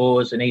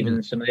 GT4s, and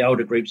even some of the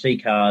older Group C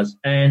cars,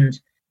 and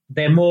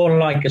they're more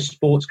like a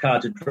sports car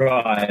to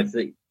drive.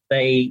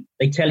 They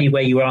tell you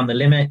where you are on the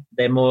limit.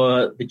 They're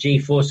more the G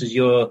forces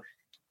you're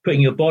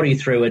putting your body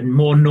through and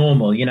more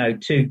normal.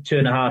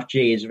 2.5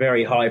 G is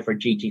very high for a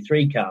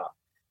GT3 car,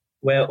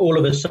 where all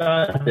of a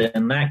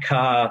sudden that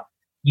car,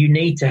 you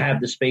need to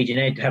have the speed, you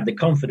need to have the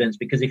confidence,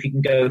 because if you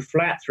can go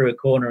flat through a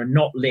corner and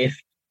not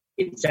lift,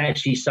 it's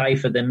actually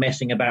safer than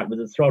messing about with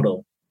the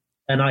throttle.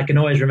 And I can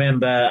always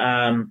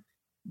remember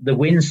the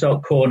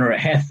windsock corner at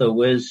Hethel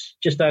was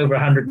just over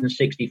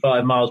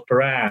 165 miles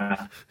per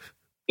hour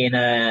in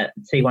a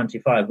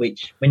T125,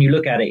 which when you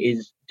look at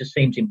it just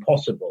seems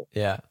impossible.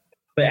 Yeah.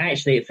 But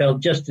actually it felt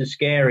just as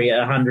scary at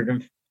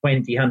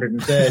 120,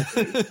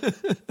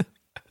 130.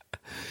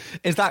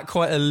 Is that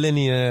quite a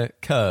linear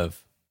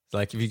curve?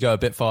 Like if you go a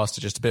bit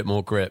faster, just a bit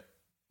more grip,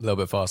 a little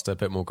bit faster, a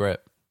bit more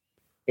grip.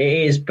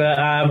 It is, but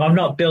I'm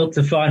not built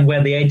to find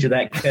where the edge of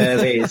that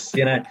curve is.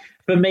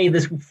 For me,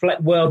 this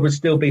world would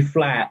still be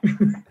flat.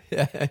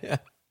 Yeah.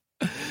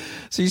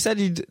 So you said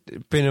you'd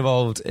been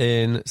involved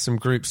in some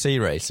Group C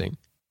racing.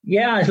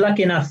 Yeah, I was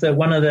lucky enough that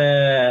one of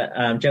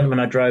the gentlemen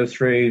I drove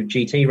through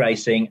GT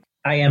racing,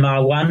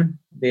 AMR1,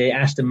 the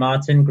Aston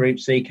Martin Group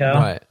C car.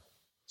 Right.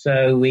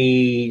 So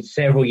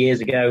several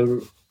years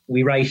ago,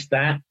 we raced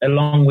that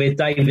along with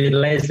David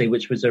Leslie,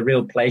 which was a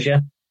real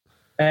pleasure.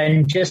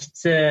 And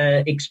just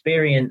to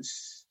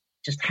experience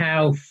just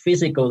how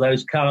physical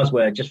those cars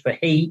were, just for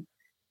heat,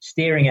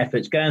 steering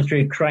efforts, going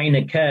through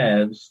Craner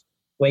curves,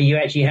 where you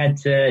actually had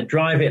to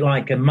drive it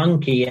like a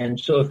monkey and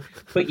sort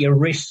of put your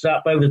wrists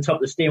up over the top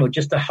of the steering wheel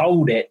just to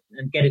hold it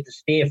and get it to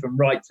steer from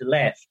right to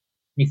left.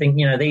 And you think,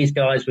 these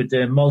guys were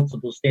doing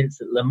multiple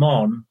stints at Le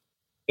Mans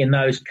in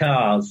those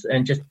cars,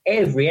 and just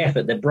every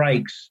effort, the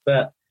brakes.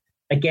 But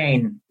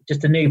again,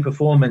 just a new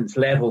performance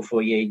level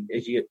for you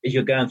as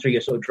you're going through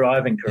your sort of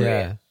driving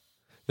career.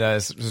 Yeah,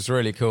 it's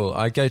really cool.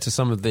 I go to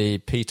some of the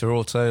Peter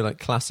Auto like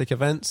classic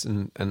events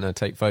and I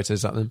take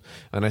photos at them,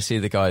 and I see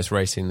the guys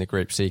racing the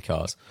Group C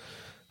cars,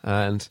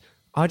 and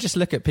I just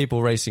look at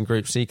people racing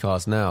Group C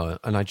cars now,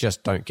 and I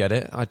just don't get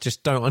it. I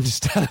just don't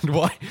understand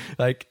why.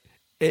 Like,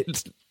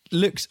 it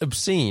looks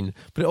obscene,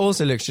 but it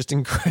also looks just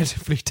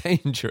incredibly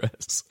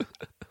dangerous.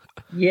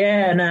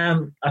 Yeah,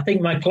 and I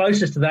think my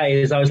closest to that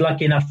is I was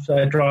lucky enough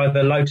to drive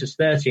a Lotus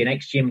 30, an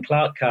ex-Jim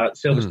Clark car at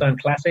Silverstone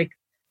Classic.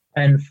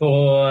 And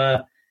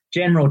for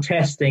general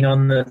testing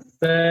on the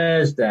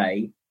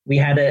Thursday, we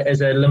had it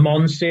as a Le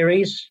Mans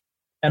series.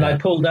 And I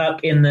pulled up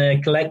in the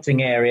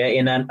collecting area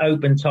in an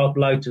open-top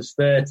Lotus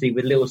 30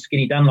 with little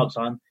skinny Dunlops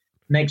on,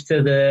 next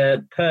to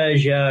the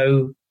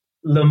Peugeot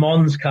Le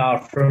Mans car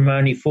from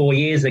only 4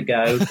 years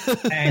ago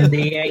and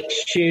the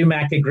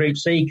ex-Schumacher Group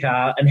C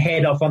car, and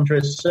head off onto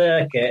a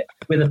circuit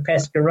with a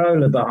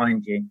Pescarola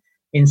behind you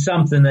in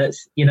something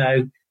that's,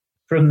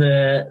 from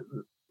the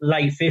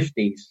late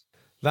 50s.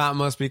 That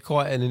must be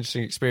quite an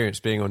interesting experience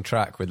being on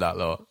track with that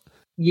lot.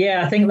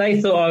 Yeah, I think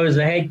they thought I was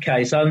a head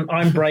case.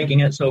 I'm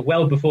braking at sort of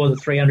well before the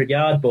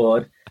 300-yard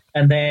board,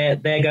 and they're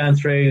going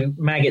through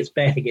Maggots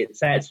Beck.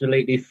 It's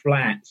absolutely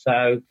flat.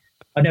 So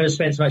I never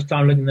spent so much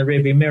time looking in the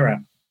rearview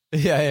mirror.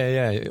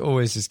 Yeah.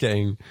 Always just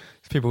getting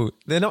people.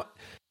 They're not.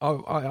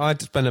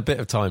 I'd spent a bit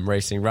of time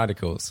racing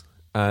radicals,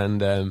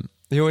 and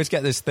you always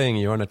get this thing.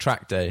 You're on a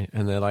track day,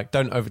 and they're like,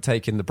 "Don't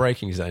overtake in the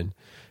braking zone."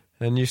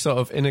 And you sort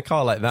of in a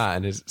car like that,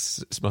 and it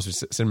must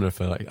be similar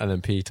for like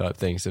LMP type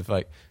things. If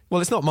like,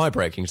 well, it's not my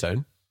braking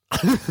zone.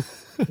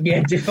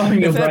 Yeah,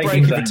 define your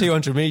braking zone. For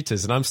 200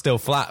 meters, and I'm still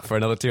flat for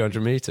another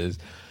 200 meters.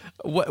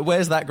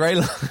 Where's that grey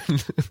line?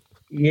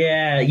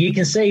 Yeah, you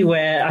can see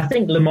where I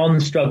think Le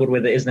Mans struggled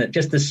with it, isn't it?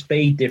 Just the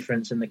speed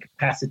difference and the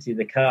capacity of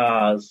the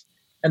cars.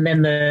 And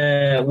then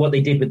what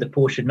they did with the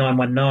Porsche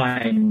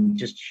 919,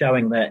 just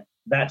showing that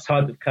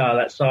type of car,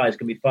 that size,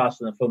 can be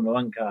faster than a Formula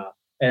One car,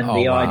 and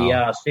the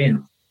IDR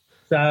synth.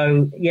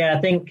 So, yeah, I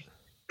think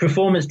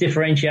performance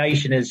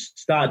differentiation has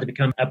started to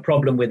become a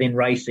problem within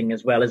racing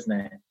as well, isn't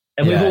it?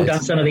 And we've all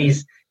done some of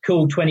these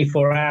cool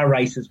 24-hour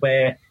races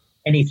where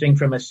anything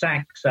from a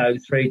Saxo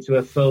through to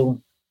a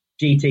full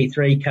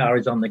GT3 car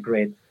is on the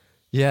grid.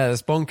 Yeah,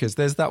 that's bonkers.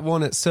 There's that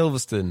one at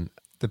Silverstone,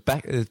 the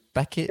Beckett?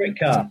 Brick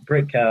car.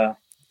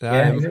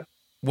 The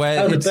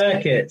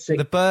Burkett.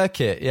 The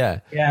Burkett,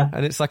 yeah. Yeah.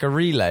 And it's like a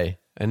relay,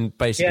 and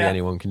basically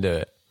anyone can do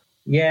it.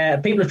 Yeah,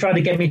 people have tried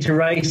to get me to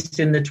race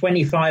in the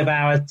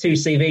 25-hour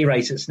 2CV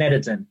race at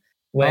Snetterton,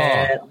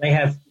 where they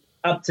have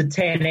up to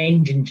 10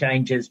 engine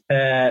changes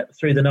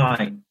through the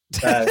night.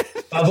 So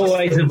I've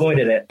always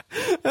avoided it.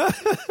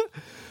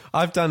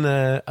 I've done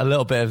a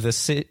little bit of the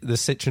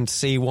Citroen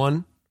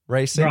C1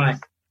 racing. Right.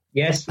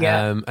 Yes,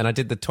 yeah. And I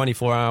did the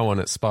 24-hour one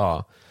at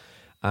Spa.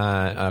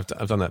 I've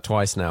done that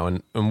twice now.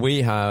 And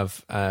we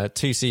have 2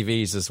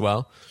 CVs as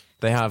well.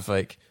 They have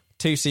like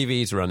 2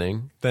 CVs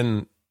running,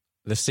 then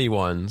the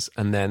C1s,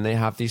 and then they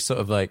have these sort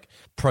of like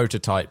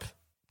prototype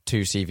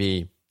 2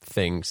 CV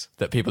things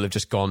that people have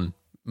just gone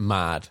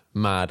mad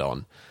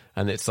on,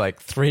 and it's like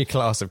 3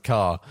 class of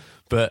car,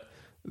 but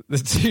the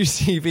 2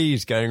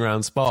 CVs going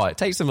around Spa, it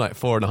takes them like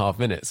 4.5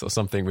 minutes or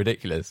something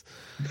ridiculous.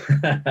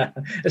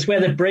 That's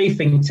where the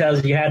briefing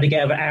tells you how to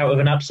get out of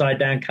an upside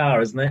down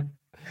car, isn't it?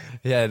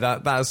 Yeah,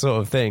 that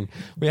sort of thing.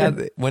 We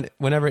had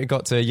whenever it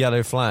got to a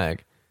yellow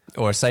flag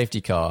or a safety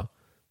car,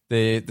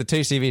 the 2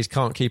 CVs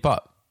can't keep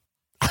up.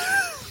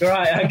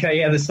 Right, okay,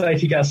 yeah, the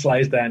safety car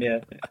slows down, yeah.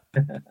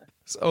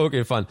 It's all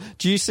good fun.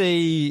 Do you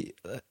see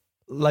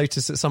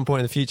Lotus at some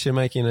point in the future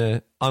making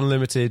an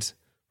unlimited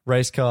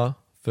race car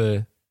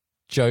for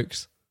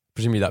jokes?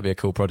 Presumably that'd be a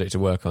cool project to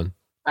work on.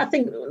 I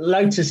think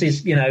Lotus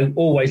is,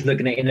 always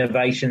looking at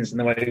innovations and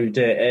the way we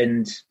do it.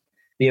 And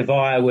the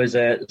Avaya was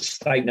a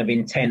statement of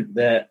intent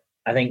that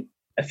I think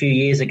a few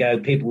years ago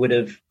people would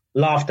have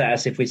laughed at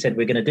us if we said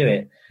we're going to do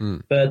it.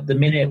 But the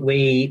minute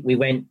we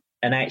went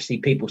and actually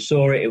people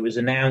saw it, it was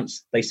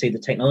announced, they see the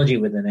technology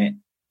within it,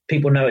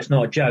 people know it's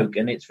not a joke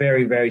and it's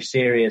very, very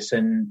serious.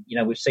 And,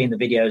 we've seen the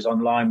videos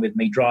online with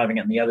me driving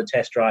it and the other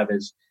test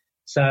drivers.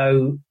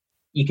 So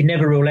you can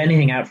never rule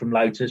anything out from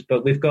Lotus,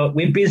 but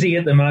we're busy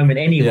at the moment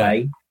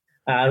anyway.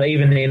 Yeah.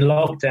 Even in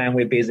lockdown,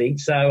 we're busy.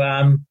 So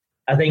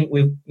I think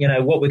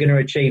what we're going to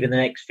achieve in the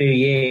next few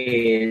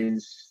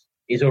years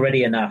is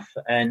already enough.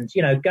 And,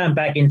 going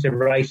back into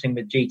racing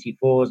with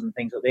GT4s and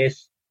things like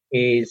this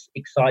is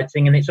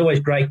exciting. And it's always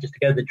great just to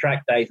go to the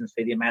track days and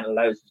see the amount of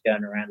Lotus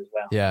going around as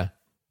well. Yeah.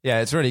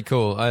 Yeah, it's really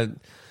cool.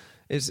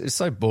 It's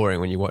so boring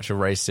when you watch a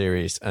race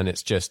series and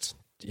it's just,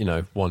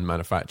 one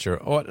manufacturer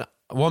or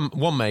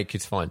one make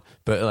is fine,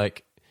 but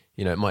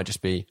it might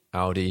just be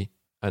Audi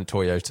and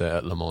Toyota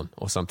at Le Mans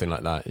or something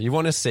like that. You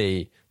want to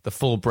see the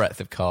full breadth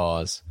of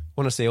cars,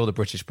 want to see all the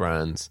British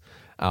brands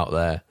out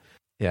there.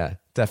 Yeah,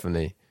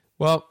 definitely.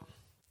 Well,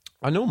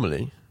 I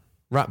normally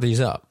wrap these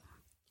up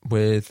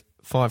with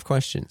 5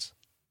 questions.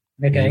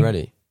 Okay. Are you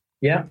ready?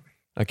 Yeah.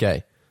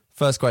 Okay.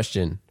 First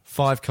question,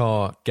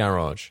 5-car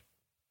garage,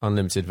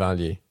 unlimited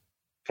value.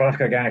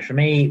 5-car garage for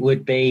me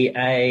would be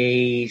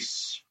a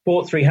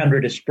Sport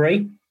 300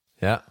 Esprit.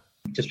 Yeah.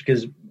 Just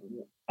because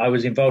I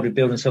was involved with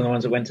building some of the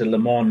ones that went to Le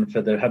Mans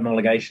for the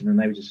homologation and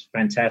they were just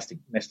fantastic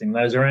messing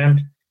those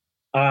around.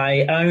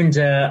 I owned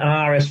an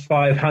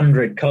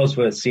RS500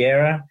 Cosworth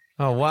Sierra.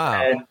 Oh,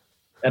 wow.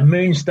 A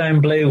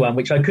Moonstone Blue one,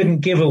 which I couldn't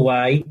give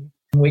away,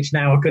 which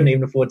now I couldn't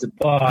even afford to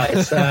buy.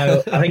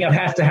 So I think I'd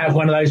have to have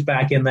one of those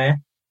back in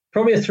there.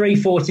 Probably a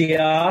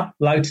 340R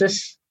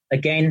Lotus.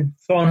 Again,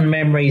 fond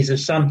memories of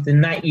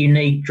something that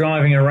unique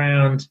driving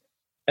around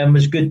and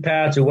was good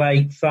power to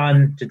weight,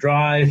 fun to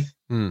drive.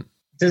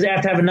 Does it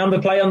have to have a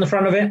number plate on the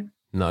front of it?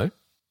 No.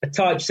 A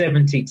Type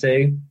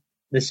 72.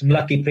 There's some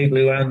lucky people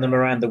who own them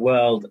around the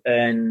world,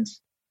 and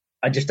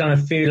I just done a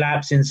few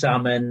laps in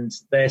some, and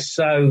they're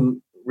so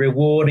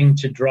rewarding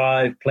to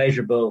drive,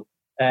 pleasurable.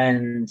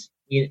 And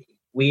we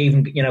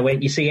even,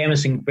 when you see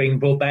Emerson being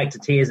brought back to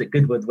tears at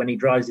Goodwood when he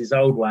drives his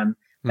old one,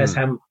 that's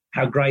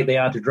how great they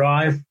are to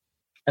drive.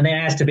 And then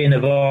it has to be an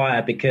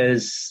Avaya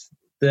because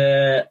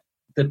the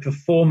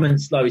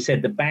performance, like we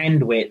said, the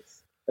bandwidth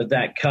of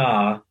that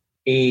car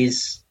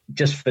is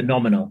just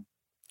phenomenal.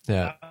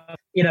 Yeah.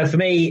 For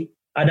me,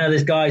 I know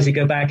there's guys who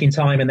go back in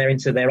time and they're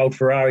into their old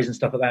Ferraris and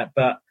stuff like that,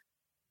 but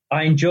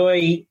I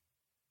enjoy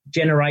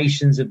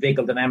generations of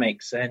vehicle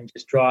dynamics and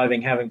just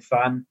driving, having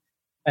fun.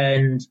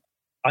 And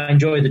I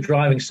enjoy the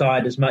driving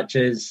side as much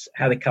as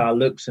how the car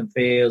looks and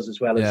feels as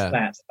well as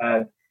that.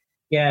 So,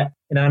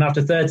 and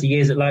after 30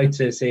 years at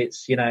Lotus,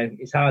 it's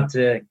hard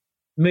to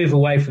move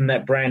away from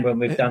that brand when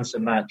we've done so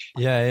much.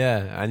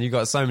 Yeah. And you've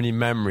got so many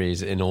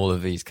memories in all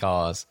of these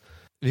cars.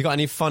 Have you got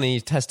any funny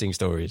testing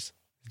stories?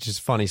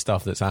 Just funny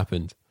stuff that's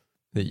happened?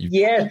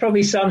 Yeah,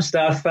 probably some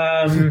stuff.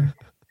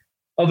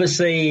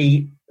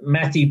 Obviously,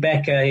 Matthew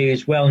Becker, who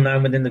is well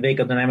known within the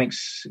vehicle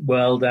dynamics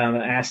world at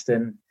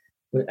Aston,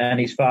 and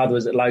his father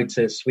was at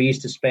Lotus. We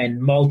used to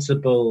spend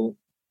multiple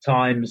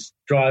times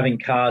driving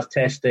cars,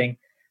 testing,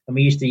 and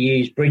we used to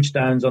use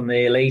Bridgestones on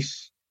the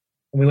Elise.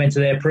 And we went to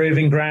their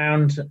proving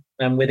ground,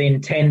 and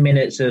within 10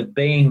 minutes of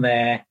being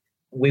there,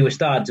 we were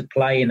starting to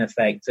play in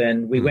effect.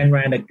 And we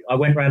I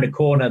went round a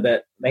corner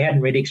that they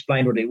hadn't really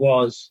explained what it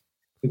was.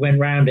 We went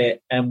round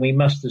it, and we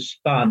must have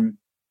spun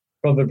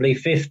probably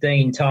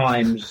 15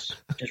 times,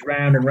 just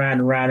round and round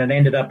and round, and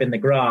ended up in the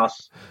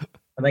grass.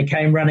 And they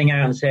came running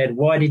out and said,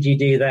 "Why did you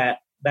do that?"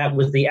 That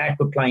was the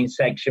aquaplane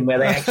section where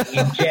they actually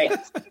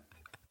inject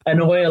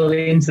an oil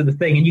into the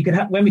thing. And you could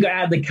when we got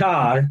out of the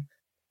car,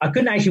 I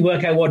couldn't actually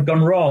work out what had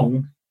gone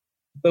wrong,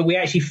 but we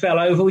actually fell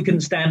over. We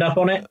couldn't stand up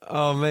on it.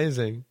 Oh,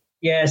 amazing.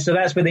 Yeah, so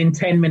that's within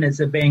 10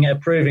 minutes of being at a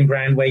proving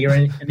ground where you're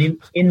an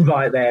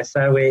invite there.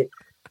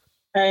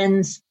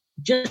 And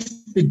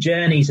just the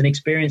journeys and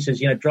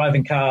experiences,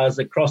 driving cars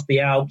across the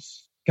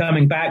Alps,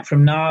 coming back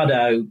from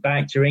Nardo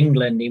back to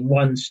England in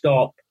one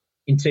stop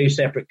in 2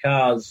 separate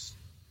cars,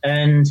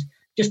 and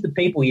just the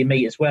people you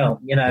meet as well.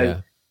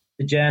 The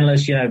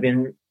journalists,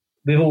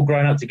 we've all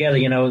grown up together,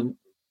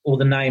 all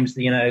the names,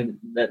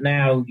 that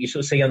now you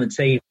sort of see on the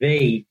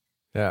TV.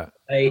 Yeah.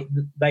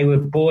 They were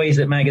boys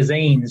at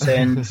magazines,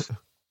 and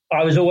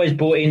I was always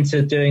brought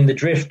into doing the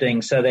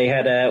drifting. So they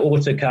had an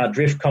autocar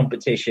drift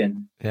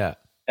competition. Yeah.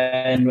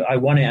 And I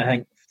won it, I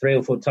think, 3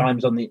 or 4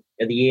 times of the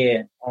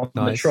year on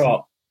the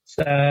trot.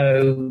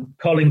 So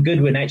Colin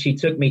Goodwin actually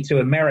took me to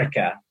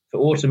America for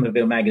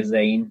Automobile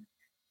Magazine,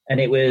 and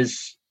it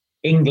was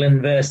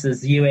England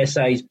versus the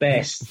USA's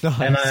best.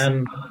 Nice.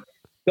 And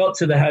got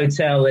to the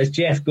hotel, there's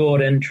Jeff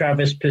Gordon,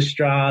 Travis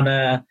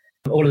Pastrana,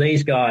 all of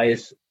these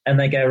guys, and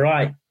they go,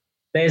 right,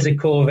 there's a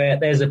Corvette,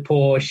 there's a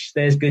Porsche,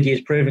 there's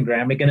Goodyear's Proving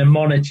Ground. We're going to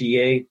monitor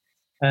you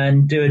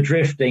and do a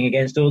drifting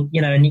against all,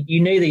 and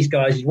you knew these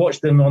guys. You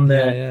watched them on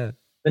the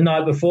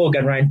night before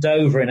going around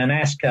Dover in an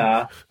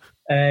ASCAR,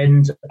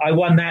 and I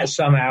won that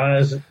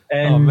somehow.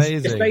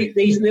 Amazing.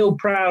 These little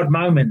proud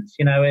moments,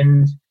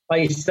 and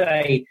like you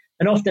say,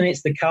 and often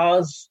it's the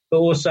cars, but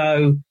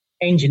also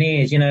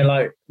engineers,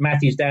 like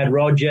Matthew's dad,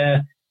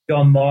 Roger,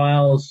 John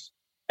Miles,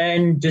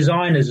 and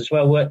designers as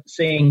well. We're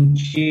seeing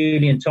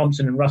Julian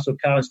Thompson and Russell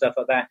Carr and stuff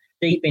like that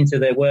deep into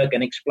their work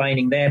and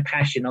explaining their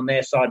passion on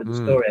their side of the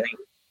story. I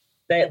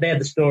think they're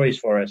the stories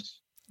for us.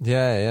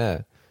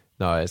 Yeah.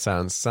 No, it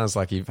sounds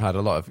like you've had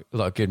a lot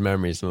of good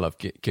memories and a lot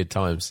of good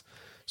times,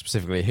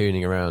 specifically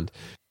hooning around.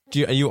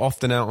 Are you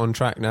often out on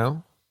track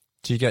now?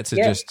 Do you get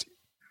to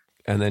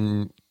and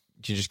then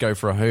do you just go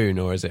for a hoon,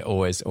 or is it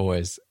always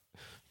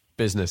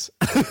business?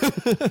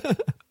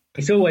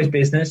 It's always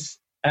business,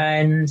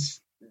 and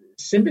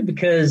simply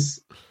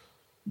because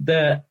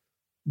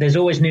there's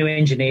always new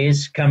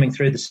engineers coming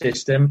through the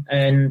system.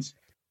 And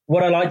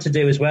what I like to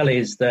do as well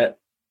is that,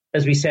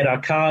 as we said, our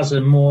cars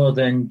are more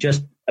than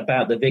just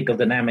about the vehicle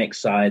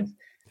dynamics side.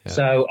 Yeah.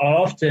 So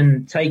I'll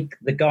often take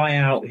the guy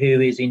out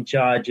who is in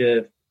charge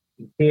of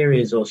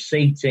interiors or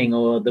seating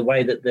or the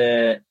way that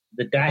the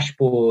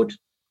dashboard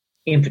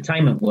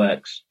infotainment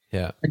works,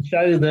 and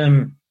show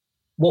them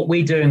what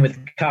we're doing with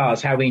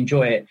cars, how we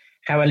enjoy it,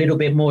 how a little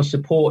bit more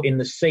support in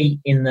the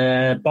seat, in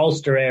the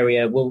bolster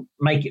area will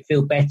make it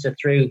feel better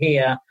through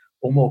here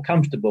or more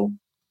comfortable.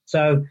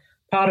 So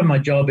part of my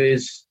job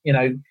is,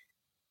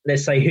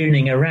 let's say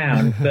hooning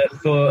around, but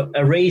for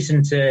a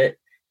reason to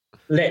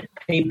let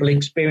people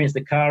experience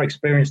the car,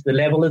 experience the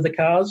level of the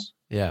cars.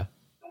 Yeah.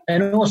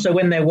 And also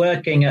when they're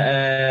working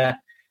at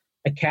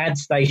a CAD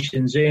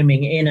station,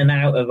 zooming in and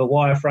out of a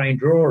wireframe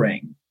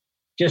drawing,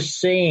 just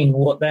seeing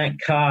what that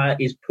car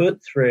is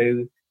put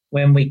through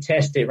when we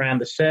test it around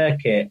the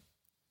circuit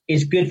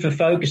is good for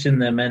focusing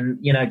them. And,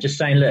 just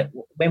saying, look,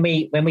 when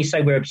we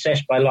say we're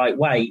obsessed by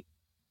lightweight,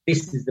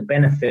 this is the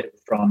benefit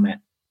from it.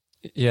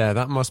 Yeah,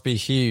 that must be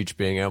huge,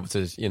 being able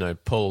to,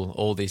 pull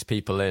all these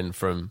people in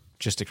from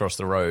just across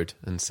the road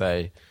and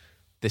say,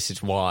 this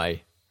is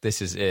why,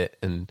 this is it.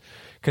 And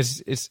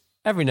because it's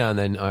every now and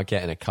then I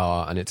get in a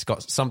car and it's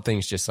got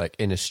something's just like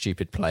in a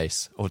stupid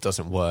place or it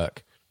doesn't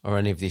work or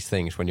any of these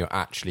things when you're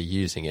actually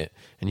using it,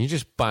 and you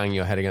just bang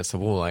your head against the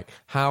wall. Like,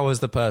 how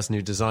has the person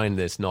who designed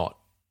this not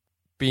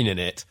been in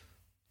it,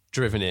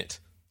 driven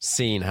it,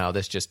 seen how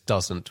this just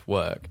doesn't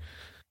work?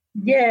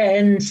 Yeah,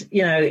 and,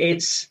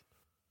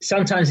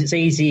 sometimes it's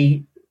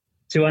easy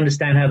to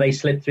understand how they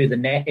slip through the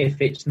net if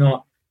it's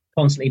not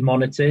constantly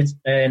monitored.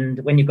 And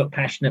when you've got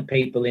passionate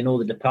people in all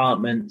the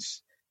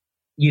departments,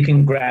 you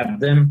can grab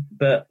them.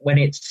 But when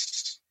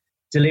it's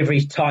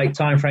delivery's tight,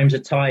 timeframes are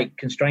tight,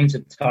 constraints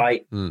are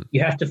tight,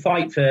 you have to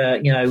fight for,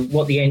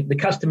 what the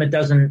customer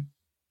doesn't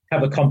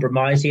have a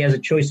compromise. He has a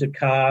choice of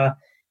car.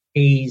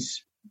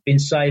 He's been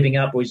saving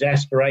up, or his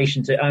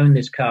aspiration to own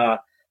this car.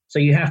 So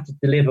you have to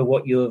deliver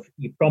what you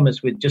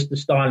promised with just the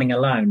styling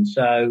alone.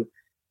 So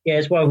yeah,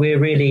 it's why we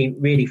really,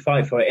 really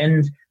fight for it.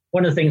 And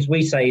one of the things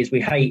we say is we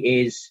hate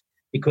is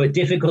because it's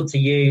difficult to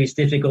use,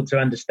 difficult to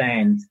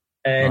understand.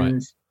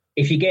 And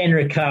if you get in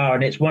a car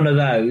and it's one of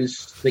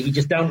those that you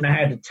just don't know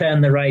how to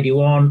turn the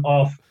radio on,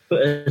 off,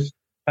 put a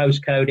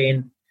postcode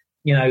in,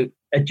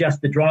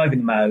 adjust the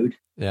driving mode,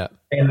 then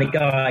the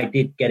guy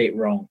did get it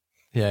wrong.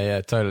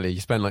 Yeah, totally.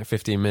 You spend like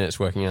 15 minutes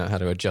working out how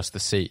to adjust the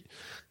seat.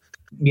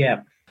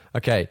 Yeah.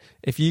 Okay,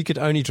 if you could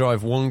only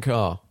drive one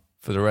car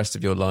for the rest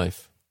of your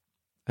life,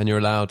 and you're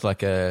allowed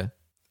like a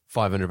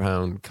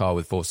 £500 car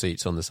with 4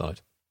 seats on the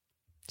side,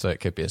 so it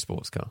could be a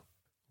sports car,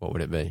 what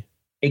would it be?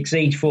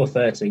 Exige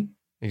 430.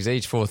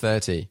 Exige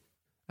 430,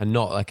 and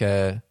not like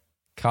a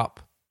Cup?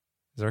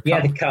 Is there a Cup?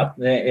 Yeah, the Cup.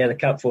 The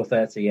Cup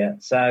 430, yeah.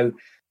 So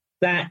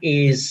that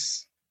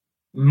is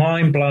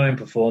mind-blowing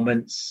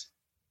performance,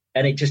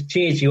 and it just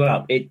cheers you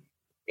up.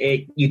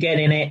 You get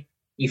in it,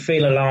 you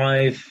feel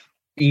alive,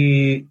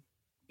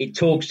 it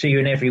talks to you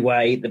in every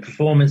way, the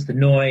performance, the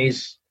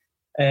noise.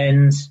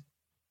 And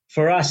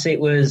for us, it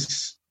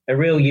was a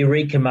real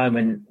eureka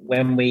moment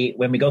when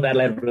we got that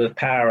level of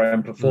power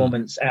and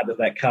performance out of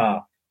that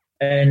car.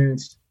 And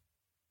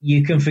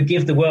you can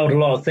forgive the world a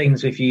lot of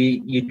things if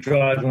you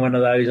drive one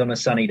of those on a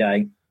sunny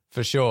day.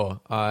 For sure.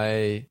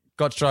 I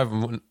got to drive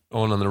one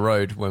on the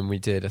road when we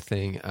did a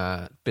thing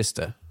at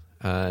Bicester,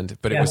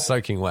 but it was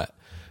soaking wet.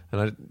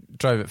 And I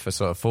drove it for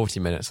sort of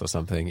 40 minutes or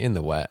something in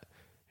the wet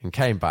and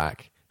came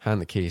back,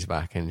 hand the keys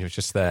back, and you're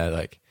just there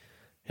like,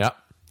 yeah,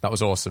 that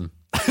was awesome.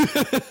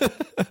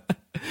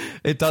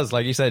 It does,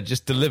 like you said,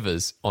 just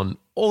delivers on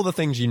all the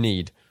things you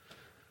need.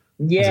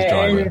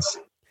 Yeah, and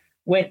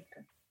when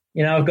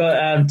I've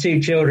got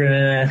 2 children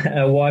and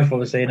a wife,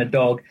 obviously, and a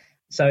dog,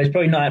 so it's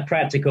probably not that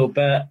practical.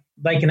 But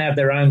they can have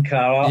their own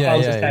car.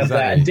 I'll just have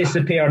that and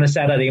disappear on a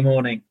Saturday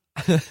morning.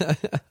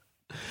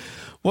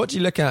 What do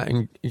you look at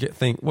and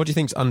think? What do you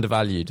think's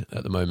undervalued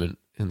at the moment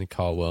in the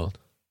car world?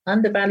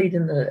 Undervalued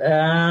in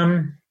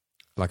the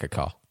like a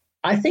car.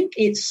 I think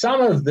it's some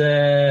of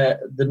the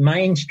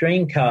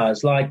mainstream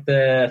cars, like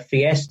the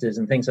Fiestas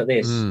and things like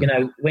this.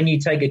 When you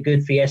take a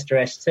good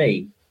Fiesta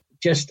ST,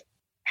 just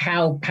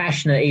how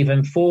passionate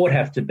even Ford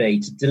have to be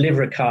to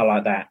deliver a car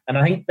like that. And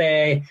I think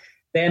their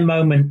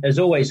moment has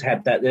always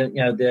had that.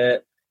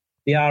 The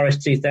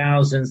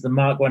RS2000s, the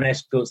Mark 1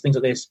 Escorts, things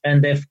like this,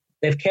 and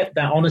they've kept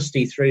that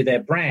honesty through their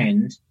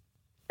brand,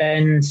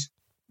 and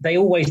they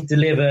always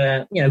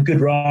deliver,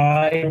 good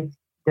ride,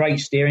 great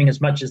steering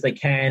as much as they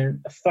can,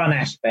 a fun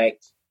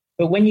aspect.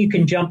 But when you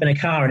can jump in a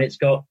car and it's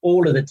got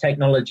all of the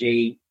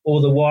technology,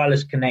 all the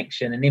wireless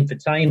connection and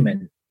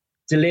infotainment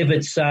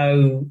delivered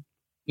so,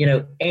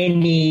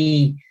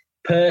 any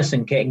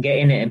person can get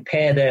in it and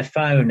pair their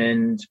phone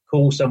and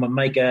call someone,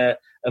 make a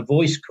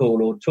voice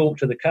call or talk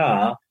to the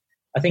car,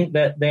 I think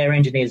that their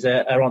engineers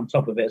are on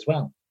top of it as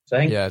well. So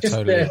I think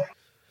totally.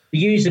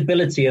 the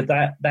usability of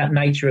that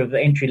nature of the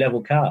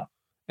entry-level car.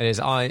 It is.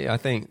 I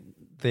think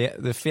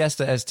the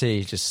Fiesta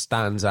ST just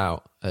stands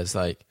out as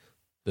like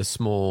the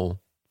small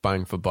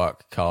bang for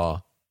buck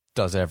car,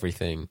 does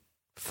everything,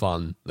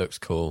 fun, looks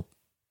cool,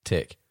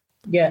 tick.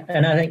 Yeah,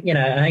 and I think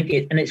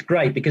it's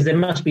great because there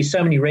must be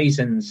so many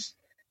reasons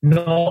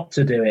not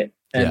to do it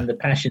and the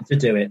passion to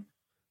do it.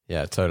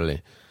 Yeah,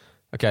 totally.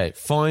 Okay,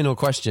 final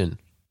question.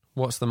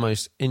 What's the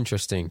most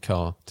interesting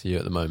car to you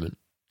at the moment?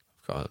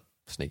 I've got a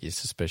sneaky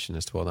suspicion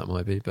as to what that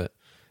might be, but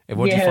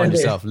what do you find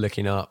yourself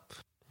looking up,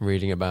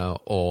 reading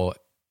about, or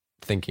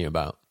thinking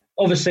about?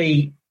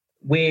 Obviously,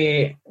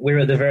 we're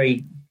at the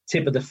very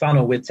tip of the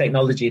funnel with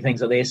technology,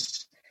 things like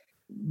this.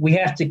 We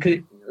have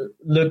to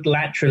look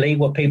laterally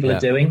what people are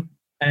doing,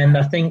 and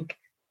I think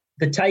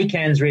the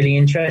Taycan's really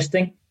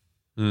interesting.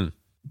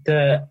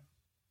 The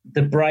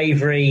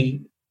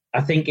bravery. I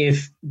think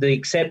if the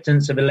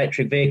acceptance of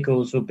electric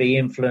vehicles will be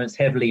influenced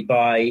heavily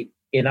by,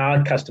 in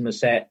our customer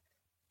set,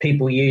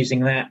 people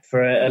using that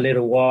for a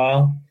little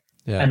while.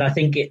 Yeah. And I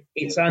think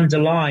it's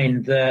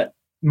underlined that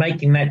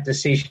making that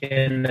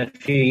decision a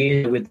few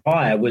years with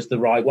Fire was the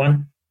right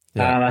one.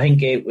 Yeah. I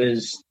think it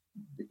was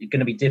going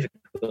to be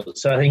difficult.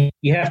 So I think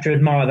you have to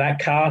admire that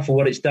car for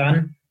what it's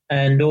done,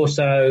 and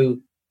also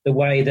the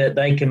way that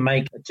they can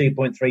make a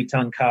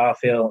 2.3-ton car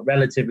feel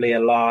relatively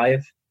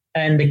alive.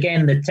 And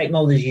again, the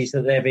technologies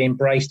that they've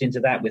embraced into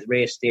that with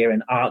rear steer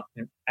and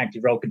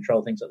active roll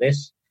control, things like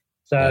this.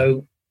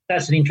 So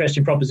that's an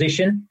interesting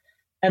proposition.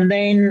 And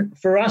then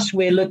for us,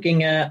 we're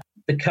looking at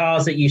the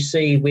cars that you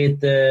see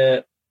with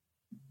the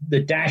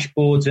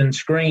dashboards and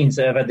screens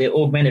that have had the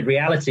augmented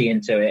reality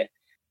into it,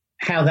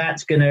 how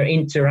that's going to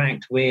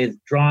interact with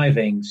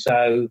driving.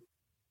 So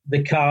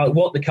the car,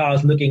 what the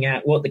car's looking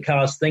at, what the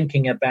car's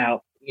thinking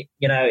about,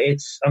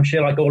 I'm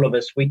sure like all of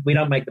us, we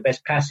don't make the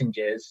best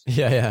passengers.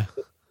 Yeah.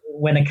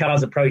 When a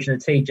car's approaching a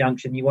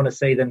T-junction, you want to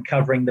see them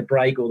covering the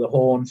brake or the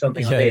horn,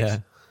 something like this. Yeah.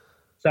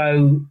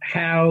 So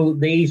how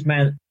these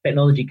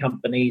technology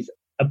companies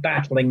are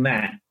battling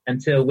that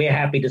until we're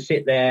happy to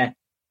sit there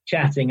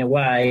chatting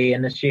away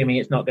and assuming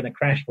it's not going to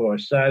crash for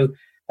us. So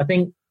I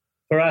think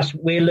for us,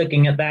 we're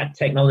looking at that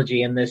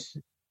technology, and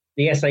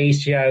the SAE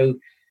show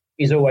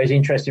is always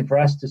interesting for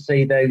us to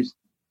see the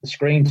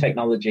screen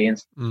technology.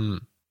 And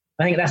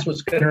I think that's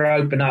what's going to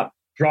open up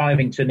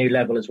driving to a new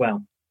level as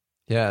well.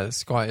 Yeah,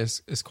 it's quite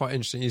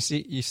interesting. You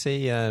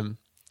see,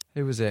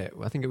 who was it?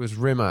 I think it was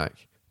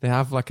Rimac. They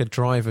have like a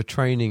driver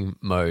training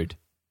mode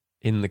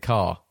in the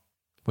car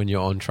when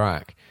you're on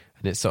track,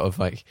 and it sort of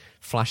like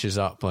flashes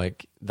up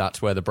like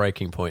that's where the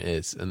braking point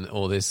is, and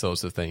all these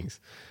sorts of things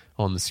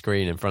on the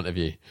screen in front of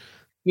you.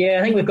 Yeah,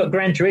 I think we've got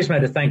Gran Turismo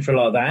to thank for a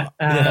lot of that.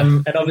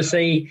 And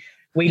obviously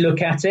we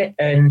look at it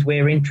and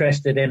we're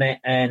interested in it,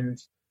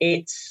 and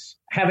it's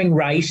having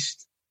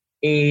raced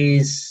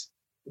is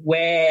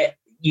where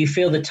you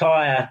feel the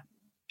tyre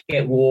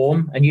get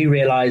warm and you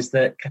realise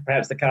that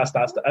perhaps the car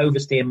starts to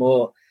oversteer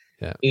more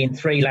in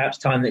 3 laps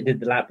time than it did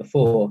the lap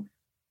before.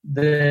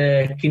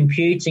 The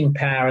computing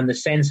power and the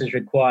sensors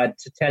required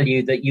to tell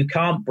you that you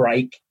can't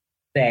brake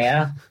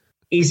there,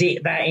 is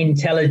it that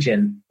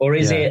intelligent, or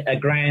is it a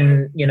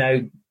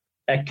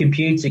a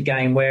computer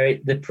game where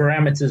the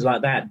parameters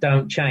like that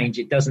don't change?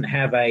 It doesn't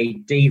have a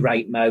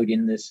derate mode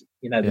in this,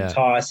 the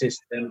tyre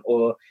system,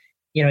 or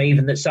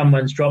even that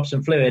someone's dropped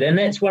some fluid. And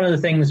that's one of the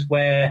things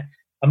where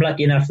I'm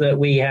lucky enough that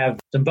we have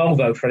some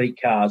Volvo fleet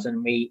cars,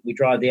 and we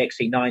drive the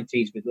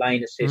XC90s with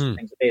lane assist and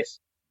things like this.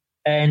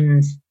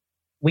 And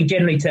we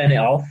generally turn it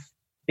off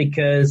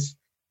because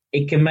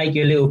it can make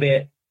you a little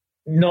bit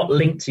not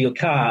linked to your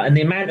car. And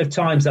the amount of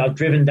times that I've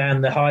driven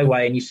down the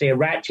highway and you see a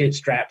ratchet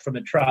strap from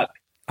a truck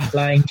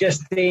laying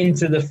just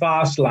into the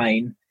fast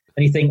lane,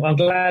 And you think, well, I'm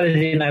glad I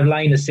didn't have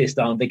lane assist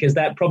on, because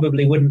that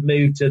probably wouldn't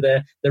move to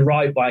the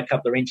right by a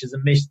couple of inches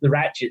and miss the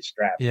ratchet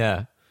strap.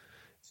 Yeah.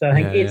 So I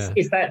think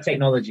it's that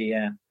technology,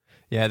 yeah.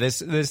 Yeah,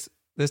 there's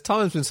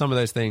times when some of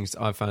those things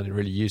I found it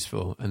really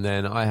useful. And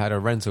then I had a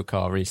rental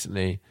car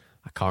recently.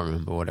 I can't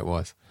remember what it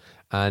was.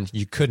 And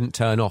you couldn't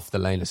turn off the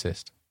lane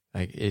assist.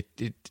 Like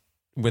it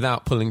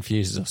without pulling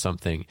fuses or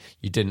something,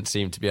 you didn't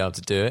seem to be able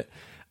to do it.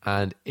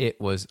 And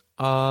it was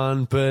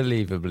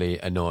unbelievably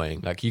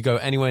annoying. Like, you go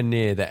anywhere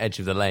near the edge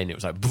of the lane, it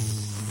was like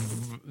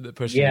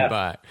pushing you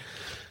back.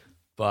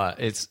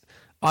 But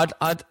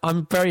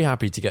I'm very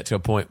happy to get to a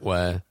point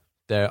where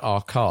there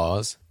are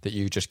cars that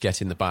you just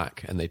get in the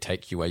back and they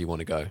take you where you want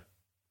to go.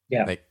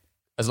 Yeah. Like,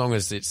 as long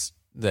as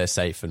they're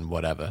safe and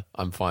whatever,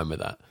 I'm fine with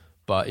that.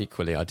 But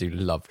equally, I do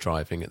love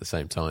driving at the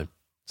same time.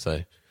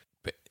 So,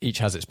 but each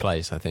has its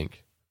place, I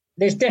think.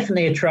 There's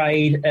definitely a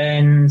trade,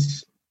 and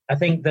I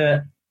think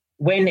that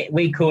when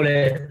we call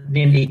it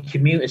nearly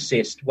commute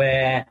assist,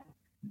 where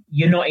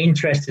you're not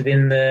interested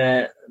in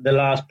the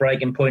last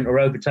braking point or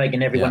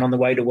overtaking everyone on the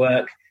way to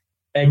work,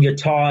 and you're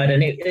tired,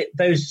 and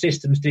those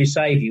systems do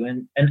save you.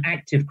 And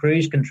active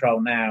cruise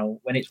control now,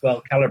 when it's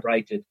well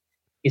calibrated,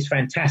 is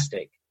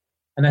fantastic.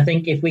 And I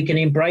think if we can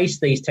embrace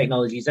these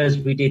technologies, as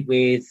we did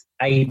with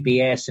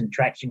ABS and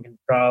traction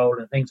control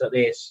and things like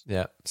this.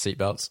 Yeah,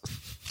 seatbelts,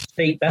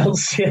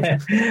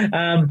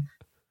 yeah.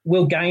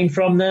 We'll gain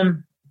from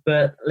them,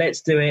 but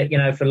let's do it,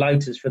 for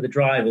Lotus, for the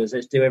drivers.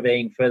 Let's do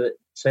everything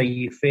so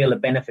you feel a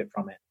benefit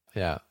from it.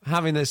 Yeah,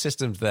 having those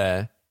systems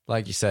there,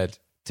 like you said,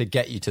 to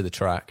get you to the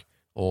track.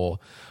 Or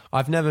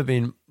I've never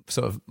been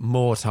sort of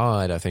more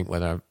tired, I think,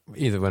 when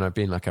I've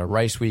been like a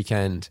race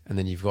weekend and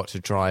then you've got to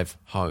drive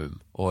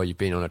home, or you've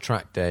been on a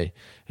track day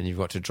and you've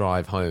got to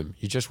drive home.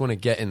 You just want to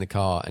get in the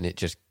car and it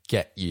just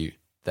get you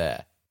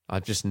there.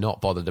 I'm just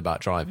not bothered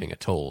about driving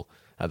at all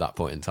at that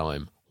point in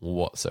time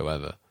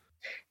whatsoever.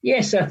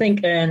 Yes, I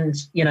think, and,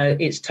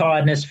 it's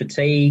tiredness,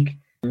 fatigue,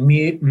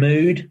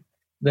 mood,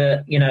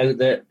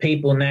 that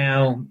people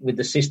now with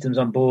the systems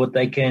on board,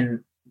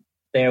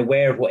 they're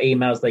aware of what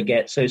emails they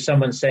get. So if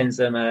someone sends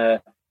them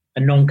a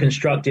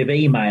non-constructive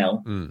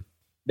email,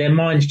 their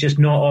mind's just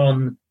not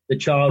on the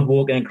child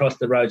walking across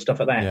the road, stuff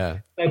like that. Yeah.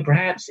 So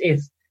perhaps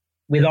if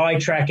with eye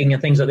tracking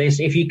and things like this,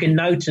 if you can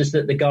notice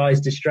that the guy's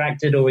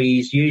distracted or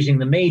he's using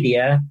the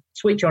media,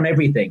 switch on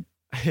everything.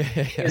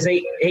 Because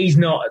he's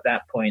not at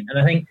that point. And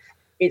I think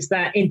it's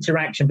that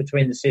interaction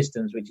between the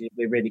systems which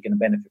we're really going to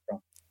benefit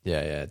from.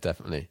 Yeah,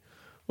 definitely.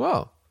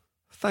 Well,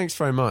 thanks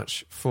very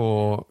much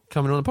for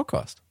coming on the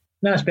podcast.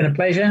 No, it's been a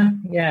pleasure.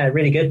 Yeah,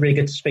 really good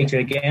to speak to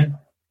you again.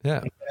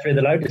 Yeah. Through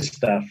the Lotus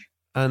stuff.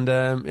 And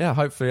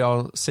hopefully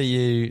I'll see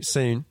you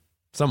soon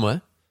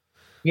somewhere.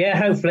 Yeah,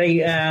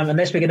 hopefully.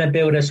 Unless we're going to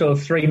build a sort of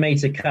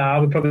 3-meter car,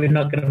 we're probably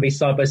not going to be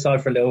side by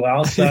side for a little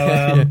while. So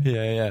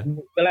yeah.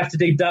 We'll have to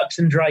do ducks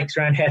and drakes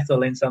around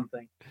Hethel in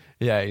something.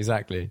 Yeah,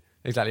 exactly.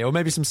 Or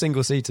maybe some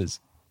single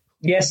seaters.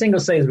 Yeah, single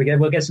seaters.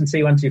 We'll get some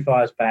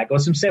T125s back, or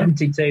some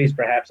 72s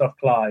perhaps off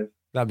Clive.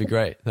 That'd be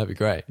great.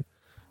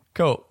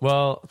 Cool.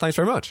 Well, thanks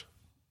very much.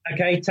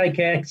 Okay, take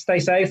care. Stay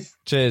safe.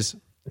 Cheers.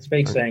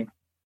 Speak soon.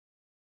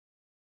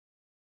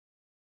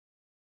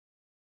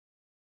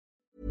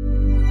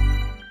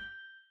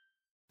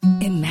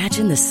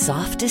 Imagine the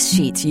softest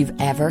sheets you've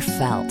ever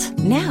felt.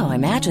 Now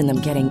imagine them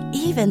getting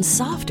even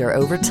softer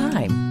over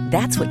time.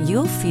 That's what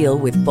you'll feel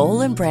with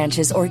Boll &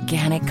 Branch's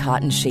organic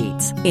cotton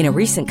sheets. In a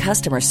recent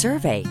customer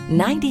survey,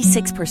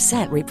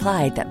 96%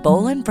 replied that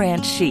Boll &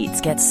 Branch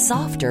sheets get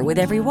softer with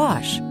every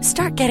wash.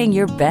 Start getting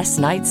your best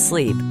night's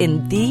sleep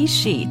in these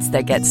sheets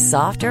that get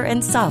softer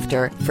and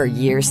softer for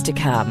years to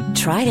come.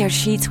 Try their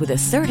sheets with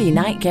a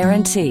 30-night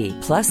guarantee.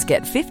 Plus,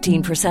 get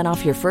 15%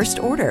 off your first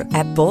order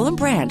at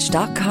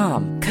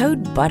bollandbranch.com.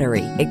 Code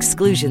BUTTERY.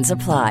 Exclusions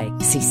apply.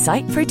 See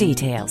site for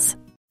details.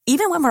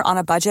 Even when we're on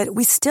a budget,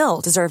 we still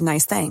deserve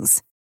nice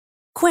things.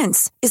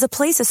 Quince is a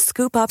place to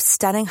scoop up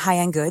stunning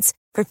high-end goods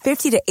for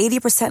 50 to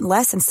 80%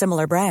 less than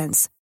similar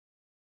brands.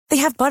 They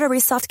have buttery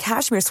soft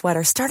cashmere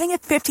sweaters starting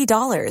at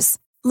 $50,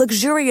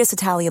 luxurious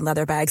Italian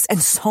leather bags,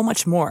 and so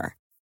much more.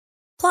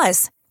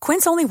 Plus,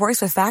 Quince only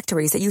works with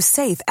factories that use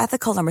safe,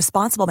 ethical, and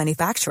responsible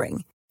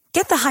manufacturing.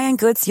 Get the high-end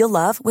goods you'll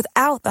love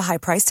without the high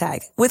price tag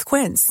with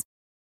Quince.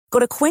 Go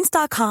to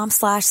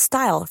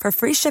quince.com/style for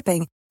free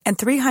shipping and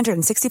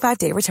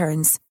 365-day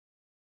returns.